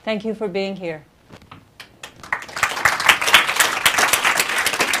 Thank you for being here.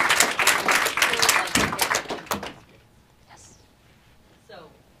 Yes. So,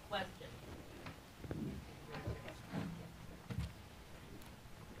 question.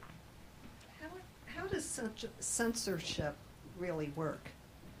 How does such censorship really work?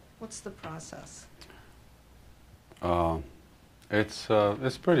 What's the process?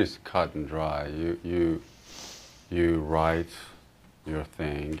 It's pretty cut and dry. You write your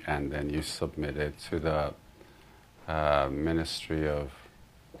thing and then you submit it to the Ministry of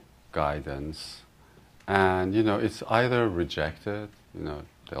Guidance, and it's either rejected.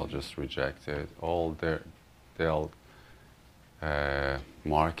 They'll just reject it, or they'll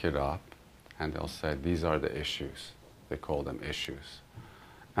mark it up and they'll say these are the issues. They call them issues.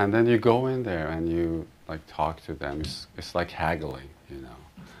 And then you go in there and you talk to them. It's like haggling,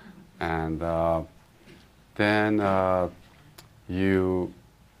 And then you,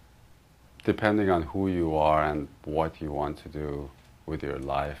 depending on who you are and what you want to do with your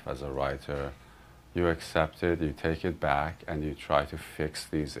life as a writer, you accept it, you take it back, and you try to fix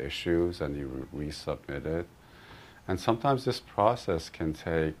these issues, and you resubmit it. And sometimes this process can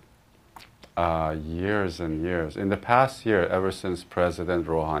take years and years. In the past year, ever since President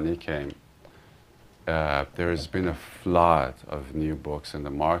Rouhani came, there has been a flood of new books in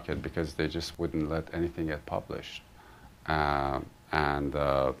the market because they just wouldn't let anything get published.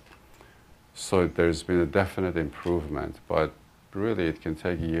 So there's been a definite improvement, but really it can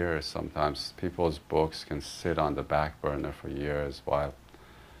take years sometimes. People's books can sit on the back burner for years while,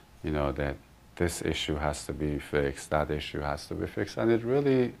 that this issue has to be fixed, that issue has to be fixed, and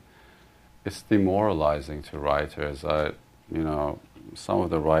it's demoralizing to writers. Some of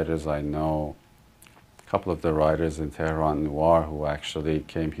the writers I know, a couple of the writers in Tehran Noir who actually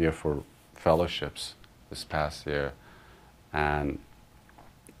came here for fellowships this past year, and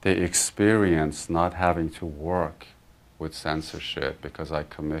they experienced not having to work with censorship because I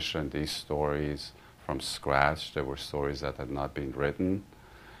commissioned these stories from scratch. There were stories that had not been written,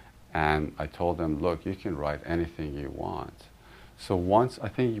 and I told them, look, you can write anything you want. So once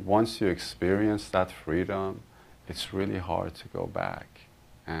you experience that freedom, it's really hard to go back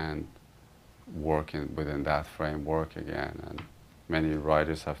and work within that framework again. And many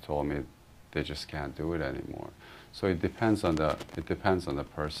writers have told me they just can't do it anymore. So it depends on the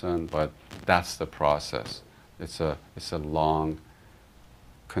person, but that's the process. It's a long,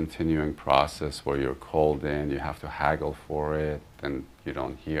 continuing process where you're called in, you have to haggle for it, and you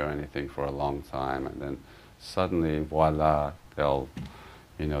don't hear anything for a long time, and then suddenly, voila, they'll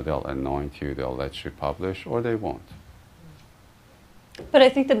anoint you, they'll let you publish, or they won't. But I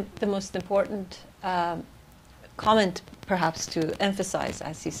think the most important comment, perhaps to emphasize,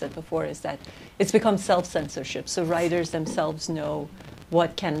 as he said before, is that it's become self-censorship. So writers themselves know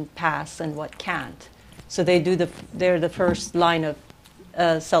what can pass and what can't. So they're the first line of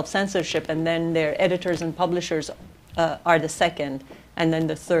self-censorship, and then their editors and publishers are the second, and then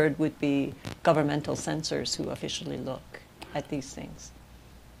the third would be governmental censors who officially look at these things.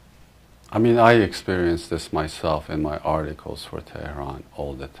 I mean, I experience this myself in my articles for Tehran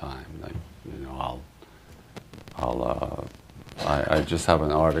all the time. Like, I just have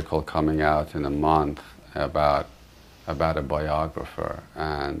an article coming out in a month about a biographer,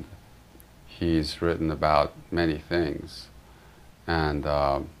 and he's written about many things. And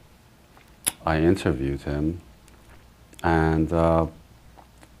I interviewed him, and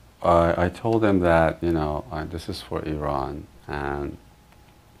I told him that, this is for Iran, and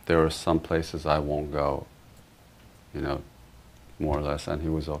there are some places I won't go, more or less, and he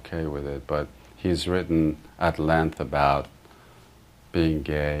was okay with it. But he's written at length about being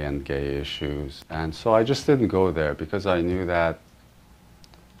gay and gay issues, and so I just didn't go there because I knew that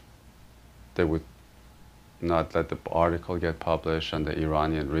they would not let the article get published, and the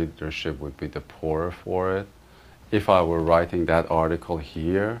Iranian readership would be the poorer for it. If I were writing that article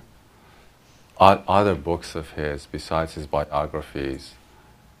here, other books of his, besides his biographies,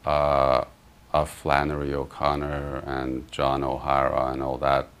 of Flannery O'Connor and John O'Hara and all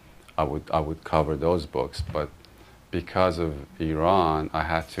that, I would cover those books. But because of Iran, I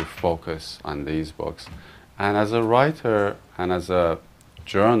had to focus on these books. And as a writer and as a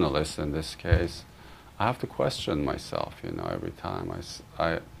journalist in this case, I have to question myself, every time.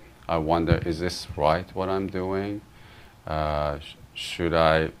 I wonder, is this right, what I'm doing? Should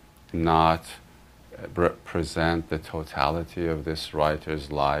I not present the totality of this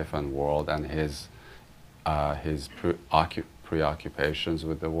writer's life and world and his preoccupations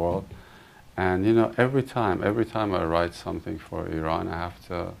with the world? And every time I write something for Iran, I have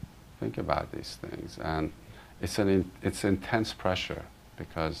to think about these things, and it's intense pressure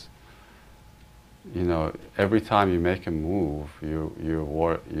because every time you make a move,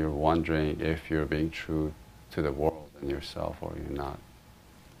 you're wondering if you're being true to the world and yourself, or you're not.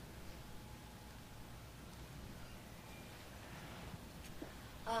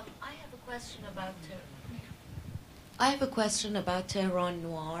 I have a question about Tehran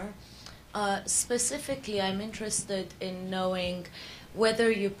Noir. Specifically, I'm interested in knowing whether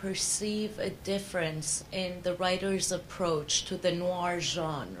you perceive a difference in the writer's approach to the noir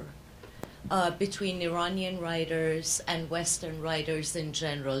genre between Iranian writers and Western writers in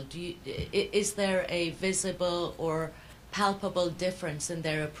general. Is there a visible or palpable difference in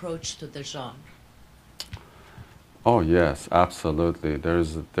their approach to the genre? Oh yes, absolutely.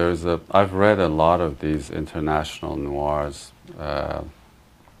 I've read a lot of these international noirs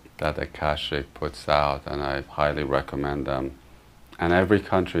that Akashic puts out, and I highly recommend them. And every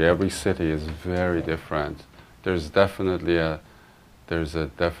country, every city is very different. There's definitely a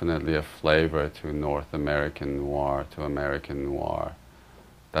flavor to North American noir, to American noir,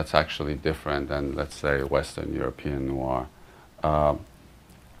 that's actually different than, let's say, Western European noir.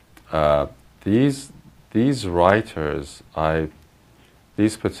 These writers,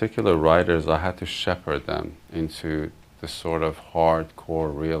 these particular writers, I had to shepherd them into the sort of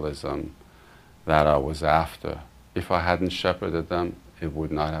hardcore realism that I was after. If I hadn't shepherded them, it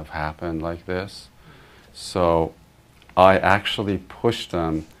would not have happened like this. So I actually pushed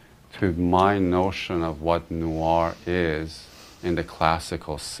them to my notion of what noir is in the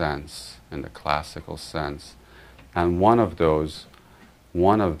classical sense. And one of those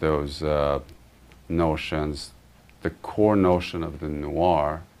notions, the core notion of the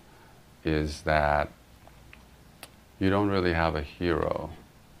noir, is that you don't really have a hero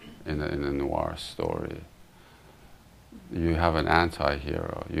in a noir story. You have an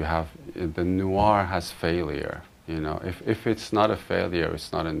anti-hero. The noir has failure. If it's not a failure,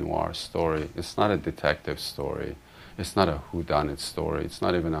 it's not a noir story. It's not a detective story. It's not a whodunit story. It's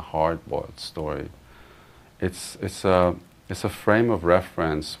not even a hard-boiled story. It's a frame of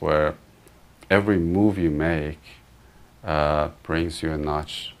reference where every move you make brings you a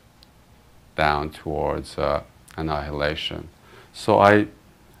notch down towards annihilation. So I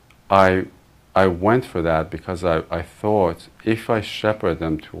went for that because I thought if I shepherd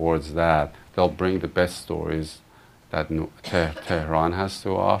them towards that, they'll bring the best stories that Tehran has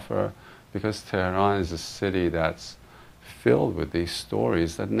to offer, because Tehran is a city that's filled with these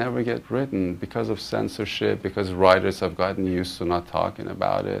stories that never get written because of censorship, because writers have gotten used to not talking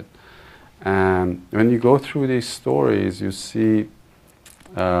about it. And when you go through these stories, you see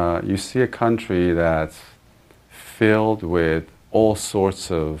a country that's filled with all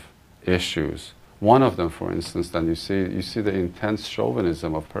sorts of issues. One of them, for instance, then you see the intense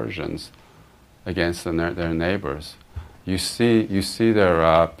chauvinism of Persians against their neighbors. You see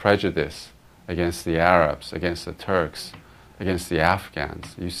their prejudice against the Arabs, against the Turks, against the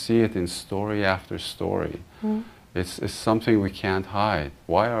Afghans. You see it in story after story. Mm. It's something we can't hide.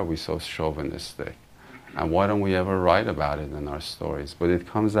 Why are we so chauvinistic? And why don't we ever write about it in our stories? But it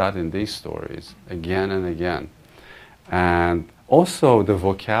comes out in these stories again and again. And also the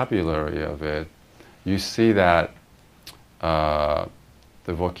vocabulary of it, you see that the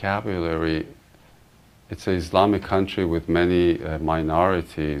vocabulary, it's an Islamic country with many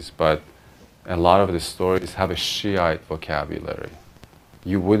minorities, but a lot of the stories have a Shiite vocabulary.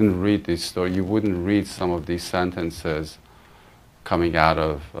 You wouldn't read this story, you wouldn't read some of these sentences coming out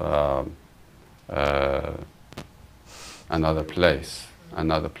of another place,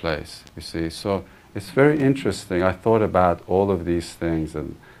 you see. So it's very interesting. I thought about all of these things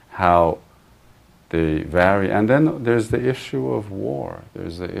and how they vary. And then there's the issue of war.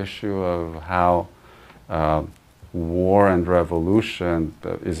 There's the issue of how war and revolution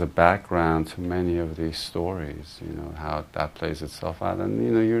is a background to many of these stories, you know, how that plays itself out. And,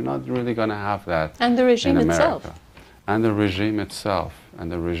 you know, you're not really going to have that and the regime in America. Itself. And the regime itself.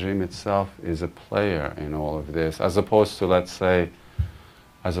 And the regime itself is a player in all of this, as opposed to, let's say,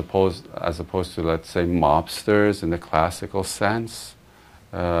 mobsters in the classical sense.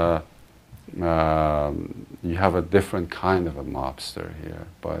 You have a different kind of a mobster here,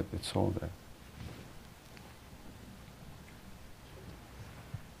 but it's all there.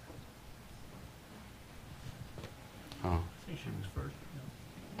 Oh. I think she was first.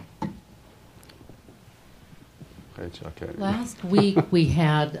 Okay. Last week we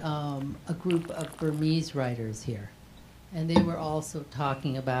had a group of Burmese writers here, and they were also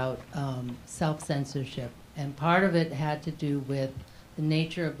talking about self-censorship, and part of it had to do with the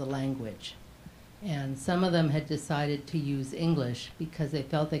nature of the language. And some of them had decided to use English because they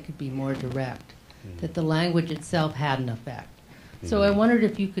felt they could be more direct, that the language itself had an effect. So I wondered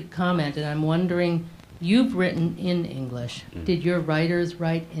if you could comment, and I'm wondering, you've written in English. Did your writers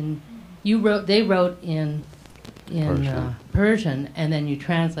write in, they wrote in Persian, and then you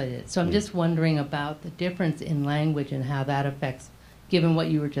translated it. So I'm just wondering about the difference in language and how that affects, given what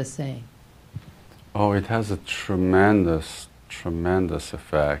you were just saying. Oh, it has a tremendous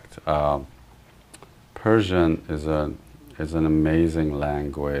effect. Persian is an amazing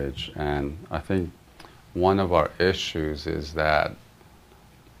language, and I think one of our issues is that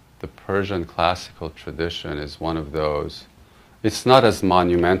the Persian classical tradition is one of those. It's not as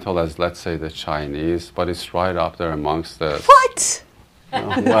monumental as, let's say, the Chinese, but it's right up there amongst the. What?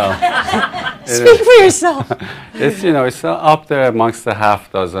 Well, speak for yourself. It's up there amongst the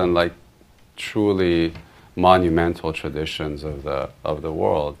half dozen like truly monumental traditions of the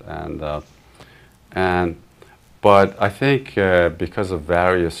world, but I think because of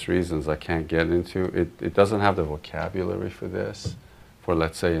various reasons I can't get into it doesn't have the vocabulary for this, for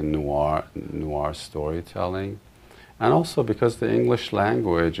let's say a noir storytelling, and also because the English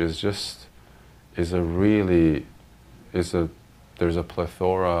language there's a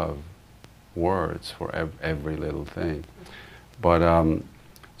plethora of words for every little thing, but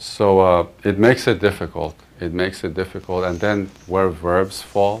so it makes it difficult. And then where verbs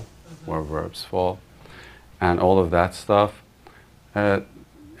fall, and all of that stuff. And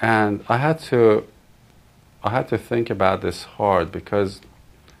I had to think about this hard, because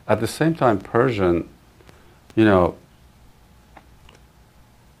at the same time Persian,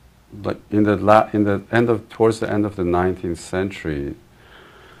 like towards the end of the 19th century,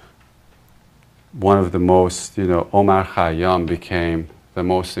 one of the most, Omar Khayyam became the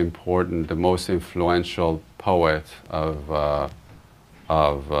most important, the most influential poet of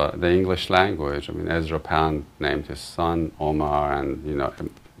the English language. I mean, Ezra Pound named his son Omar, and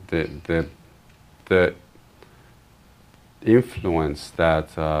the influence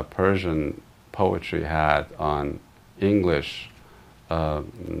that Persian poetry had on English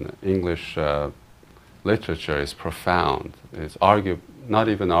literature is profound. It's not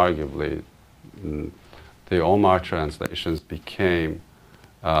even arguably, the Omar translations became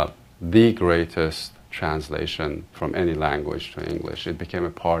the greatest translation from any language to English. It became a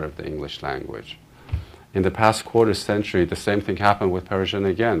part of the English language. In the past quarter century, the same thing happened with Persian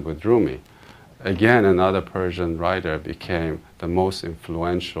again, with Rumi. Again, another Persian writer became the most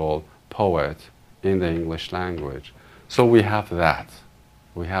influential poet in the English language. So we have that.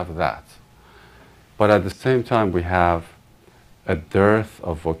 We have that. But at the same time, we have a dearth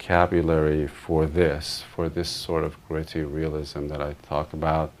of vocabulary for this sort of gritty realism that I talk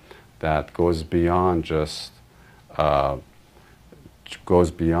about, that goes beyond just,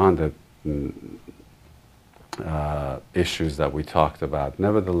 goes beyond the issues that we talked about.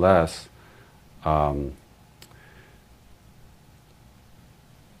 Nevertheless,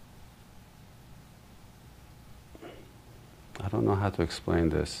 I don't know how to explain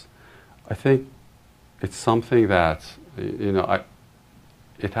this. I think it's something that,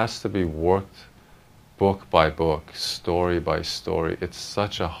 it has to be worked book by book, story by story. It's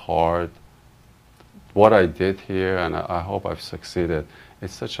such a hard, what I did here, and I hope I've succeeded,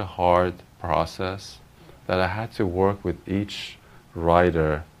 it's such a hard process that I had to work with each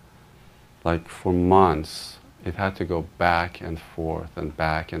writer, like for months. It had to go back and forth,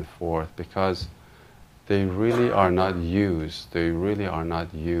 because they really are not used. They really are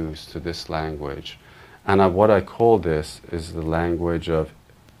not used to this language. And what I call this is the language of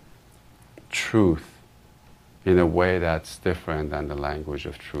truth in a way that's different than the language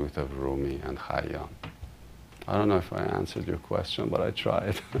of truth of Rumi and Khayyam. I don't know if I answered your question, but I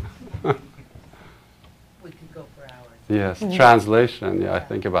tried. We could go for hours. Yes, translation, I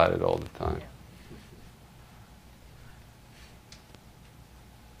think about it all the time. Yeah.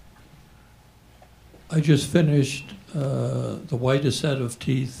 I just finished The Whitest Set of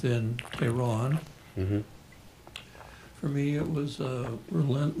Teeth in Tehran. Mm-hmm. For me, it was a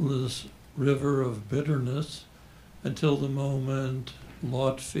relentless river of bitterness until the moment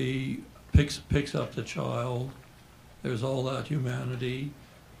Lotfi picks up the child. There's all that humanity,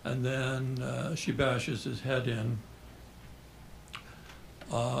 and then she bashes his head in.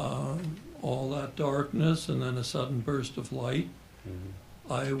 All that darkness, and then a sudden burst of light. Mm-hmm.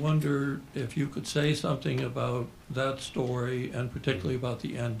 I wonder if you could say something about that story, and particularly about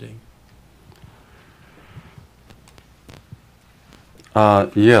the ending.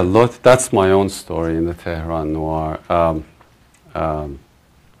 That's my own story in the Tehran Noir.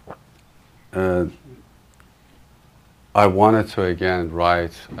 I wanted to again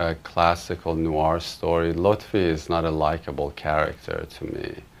write a classical noir story. Lotfi is not a likable character to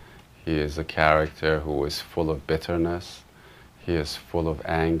me. He is a character who is full of bitterness. He is full of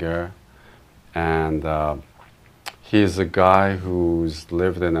anger. And he is a guy who's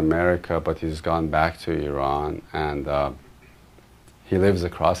lived in America, but he's gone back to Iran. And he lives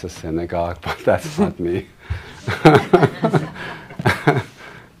across a synagogue, but that's not me.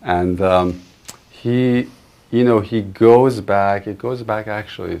 And he goes back, it goes back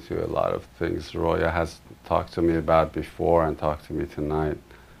actually to a lot of things Roya has talked to me about before and talked to me tonight.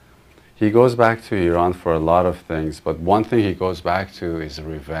 He goes back to Iran for a lot of things, but one thing he goes back to is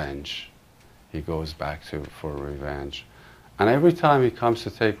revenge. He goes back for revenge. And every time he comes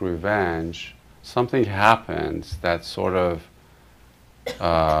to take revenge, something happens that sort of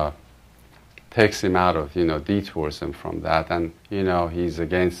takes him out of, detours him from that. And, he's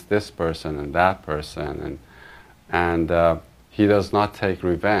against this person and that person. And he does not take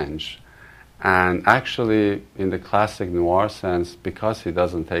revenge. And actually, in the classic noir sense, because he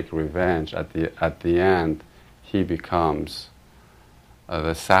doesn't take revenge, at the end, he becomes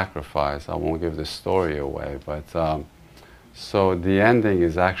the sacrifice. I won't give the story away, but so the ending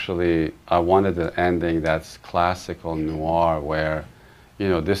is actually, I wanted an ending that's classical noir, where,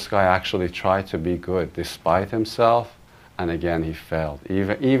 this guy actually tried to be good despite himself, and again he failed.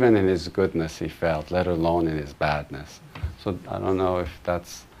 Even in his goodness he failed, let alone in his badness. So I don't know if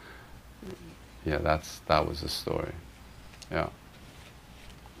that's, that was the story. Yeah.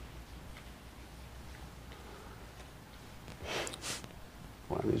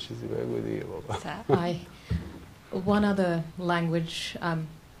 Hi. One other language, I'm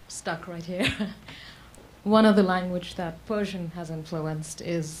stuck right here. One other language that Persian has influenced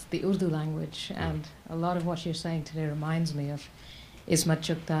is the Urdu language, and a lot of what you're saying today reminds me of Ismat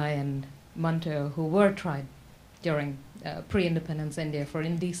Chughtai and Manto, who were tried during pre-independence India for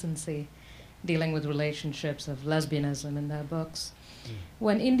indecency, dealing with relationships of lesbianism in their books.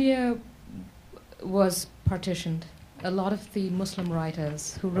 When India was partitioned, a lot of the Muslim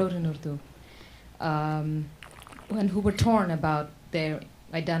writers who wrote in Urdu and who were torn about their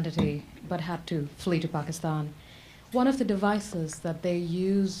identity but had to flee to Pakistan, one of the devices that they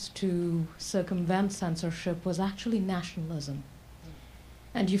used to circumvent censorship was actually nationalism.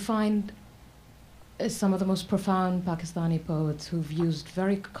 And you find some of the most profound Pakistani poets who've used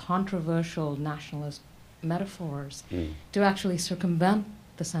very controversial nationalist metaphors to actually circumvent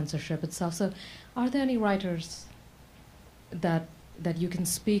the censorship itself. So are there any writers that that you can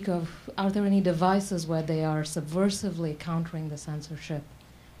speak of, are there any devices where they are subversively countering the censorship,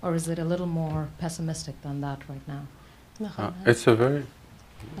 or is it a little more pessimistic than that right now? It's a very...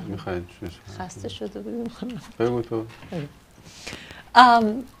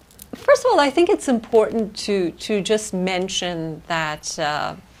 First of all, I think it's important to just mention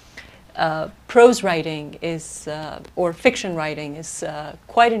that prose writing is, or fiction writing is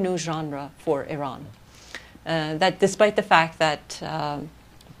quite a new genre for Iran. That despite the fact that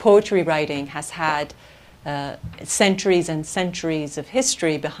poetry writing has had centuries and centuries of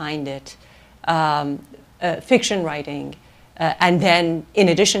history behind it, fiction writing, and then in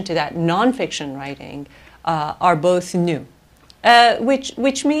addition to that, non-fiction writing are both new.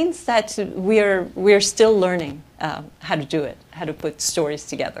 Which means that we're still learning how to do it, how to put stories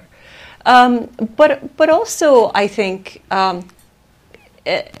together. But also, I think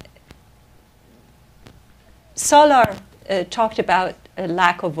Salar talked about a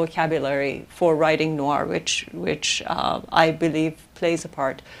lack of vocabulary for writing noir, which I believe plays a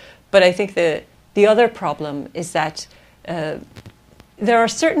part. But I think the other problem is that there are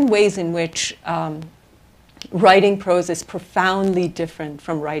certain ways in which writing prose is profoundly different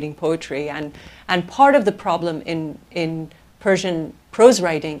from writing poetry, and part of the problem in Persian prose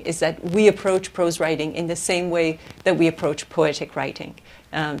writing is that we approach prose writing in the same way that we approach poetic writing.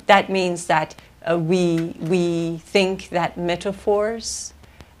 That means that we think that metaphors,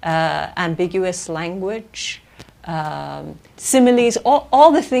 ambiguous language, similes,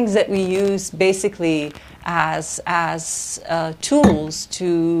 all the things that we use basically as tools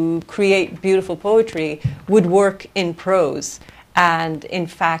to create beautiful poetry would work in prose. And in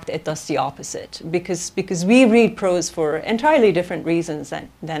fact, it does the opposite, because we read prose for entirely different reasons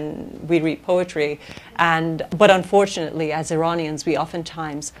than we read poetry. But unfortunately, as Iranians, we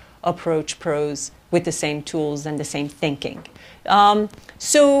oftentimes approach prose with the same tools and the same thinking.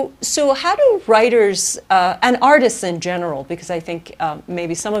 So how do writers and artists in general, because I think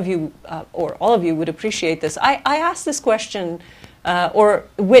maybe some of you or all of you would appreciate this. I asked this question or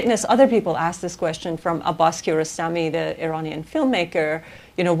witness other people ask this question from Abbas Kiarostami, the Iranian filmmaker.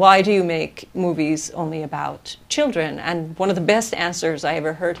 You know, why do you make movies only about children? And one of the best answers I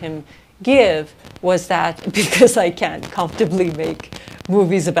ever heard him give was that because I can't comfortably make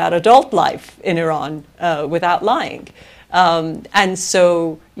movies about adult life in Iran without lying. And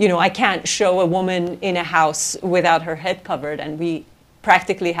so, you know, I can't show a woman in a house without her head covered, and we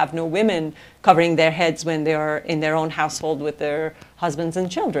practically have no women covering their heads when they are in their own household with their husbands and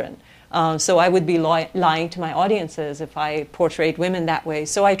children. So I would be lying to my audiences if I portrayed women that way.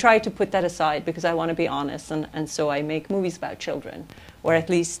 So I try to put that aside because I want to be honest, and so I make movies about children, or at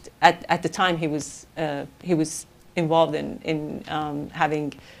least at the time he was involved in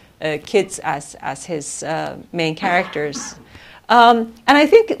having kids as his main characters. And I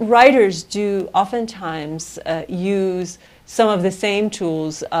think writers do oftentimes use some of the same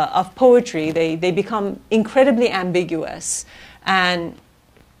tools of poetry. They become incredibly ambiguous,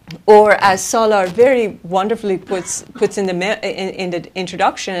 or as Salar very wonderfully puts in the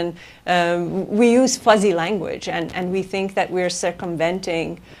introduction, we use fuzzy language, and we think that we're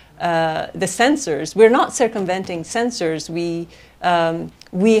circumventing the censors. We're not circumventing censors. We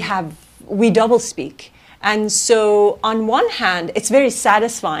double speak. And so on one hand, it's very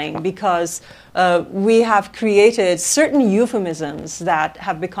satisfying because we have created certain euphemisms that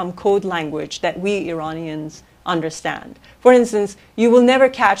have become code language that we Iranians understand. For instance, you will never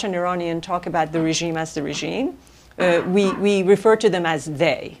catch an Iranian talk about the regime as the regime. We refer to them as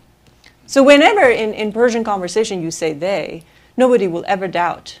they. So whenever in Persian conversation you say they, nobody will ever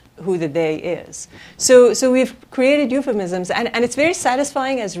doubt who the they is. So we've created euphemisms, and it's very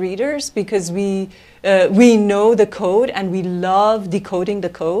satisfying as readers because we know the code and we love decoding the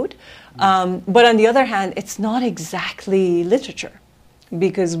code. But on the other hand, it's not exactly literature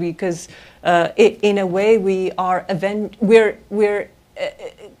because in a way we're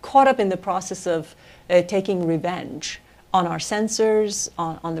caught up in the process of taking revenge on our censors,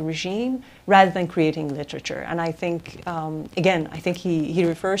 on the regime, rather than creating literature. And I think, again, I think he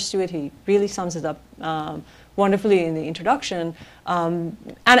refers to it, he really sums it up wonderfully in the introduction. And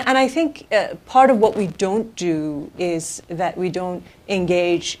I think part of what we don't do is that we don't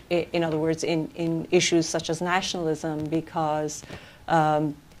engage, in other words, in issues such as nationalism, because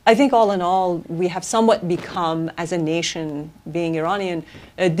I think all in all, we have somewhat become, as a nation, being Iranian,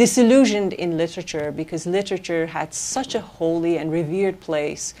 disillusioned in literature because literature had such a holy and revered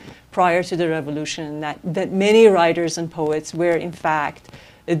place prior to the revolution that many writers and poets were, in fact,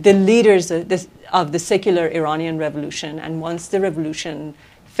 the leaders of the secular Iranian revolution. And once the revolution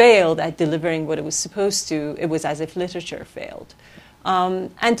failed at delivering what it was supposed to, it was as if literature failed.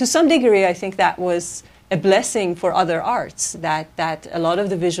 And to some degree, I think that was a blessing for other arts, that a lot of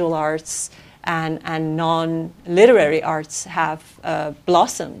the visual arts and non-literary arts have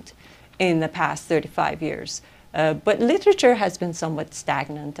blossomed in the past 35 years. But literature has been somewhat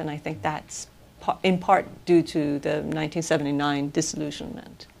stagnant, and I think that's in part due to the 1979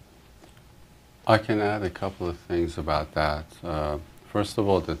 disillusionment. I can add a couple of things about that. First of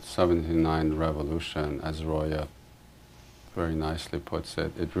all, the 79 revolution, as Roya very nicely puts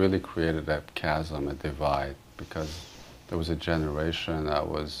it, it really created a chasm, a divide, because there was a generation that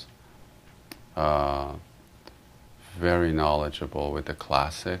was very knowledgeable with the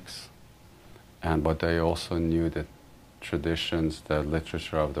classics, but they also knew the traditions, the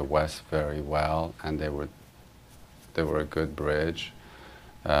literature of the West very well, and they were a good bridge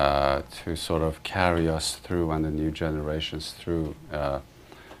to sort of carry us through and the new generations through.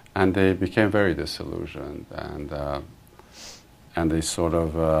 And they became very disillusioned, and they sort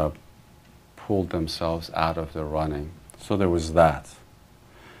of pulled themselves out of the running. So there was that.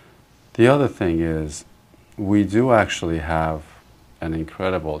 The other thing is, we do actually have an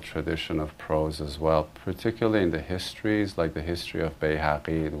incredible tradition of prose as well, particularly in the histories, like the history of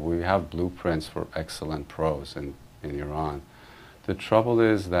Bayhaqi. We have blueprints for excellent prose in Iran. The trouble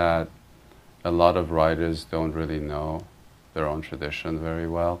is that a lot of writers don't really know their own tradition very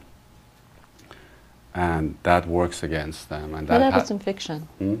well, and that works against them. And that isn't fiction.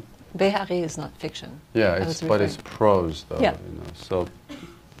 Bayhaqi is not fiction. Yeah, but it's prose, though. Yeah. You know. So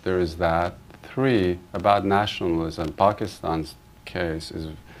there is that. 3, about nationalism. Pakistan's case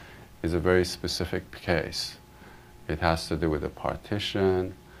is a very specific case. It has to do with the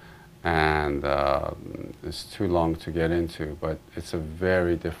partition, and it's too long to get into, but it's a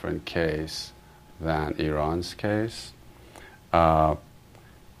very different case than Iran's case.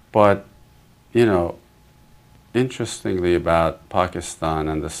 But, you know, interestingly about Pakistan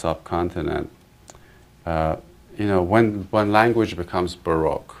and the subcontinent, you know, when language becomes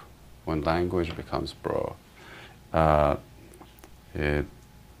Baroque,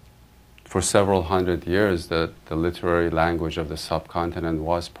 for several hundred years, the literary language of the subcontinent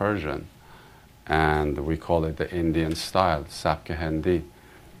was Persian, and we call it the Indian style, Sabk Hindi.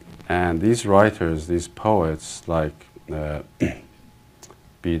 And these writers, these poets like Bidal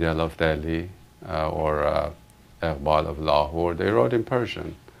of Delhi or Iqbal of Lahore, they wrote in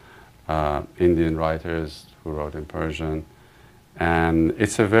Persian. Indian writers who wrote in Persian. And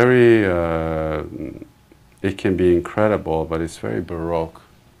it's a very, it can be incredible, but it's very Baroque,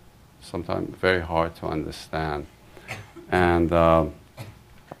 sometimes very hard to understand. And I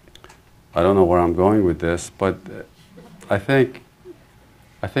don't know where I'm going with this, but I think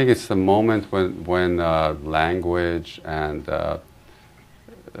it's the moment when language and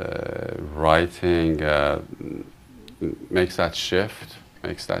writing makes that shift,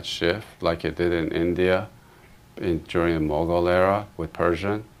 like it did in India during the Mughal era with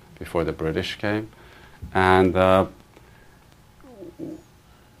Persian, before the British came. And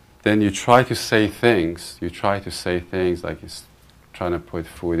then you try to say things like you're trying to put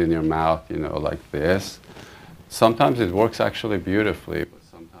food in your mouth, you know, like this. Sometimes it works actually beautifully, but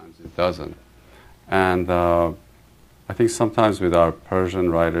sometimes it doesn't. And I think sometimes with our Persian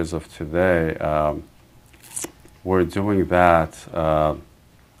writers of today, we're doing that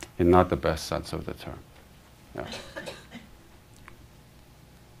in not the best sense of the term. Yeah.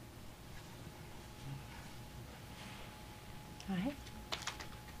 All right.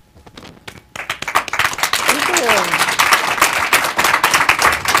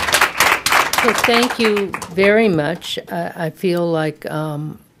 So thank you very much. I feel like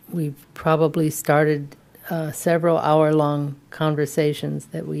we've probably started several hour-long conversations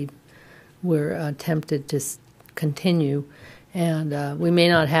that we were tempted to continue. And we may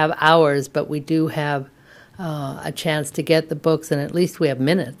not have hours, but we do have a chance to get the books, and at least we have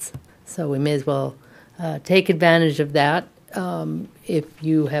minutes. So we may as well take advantage of that. If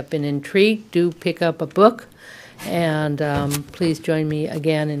you have been intrigued, do pick up a book. And please join me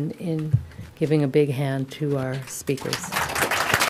again in giving a big hand to our speakers.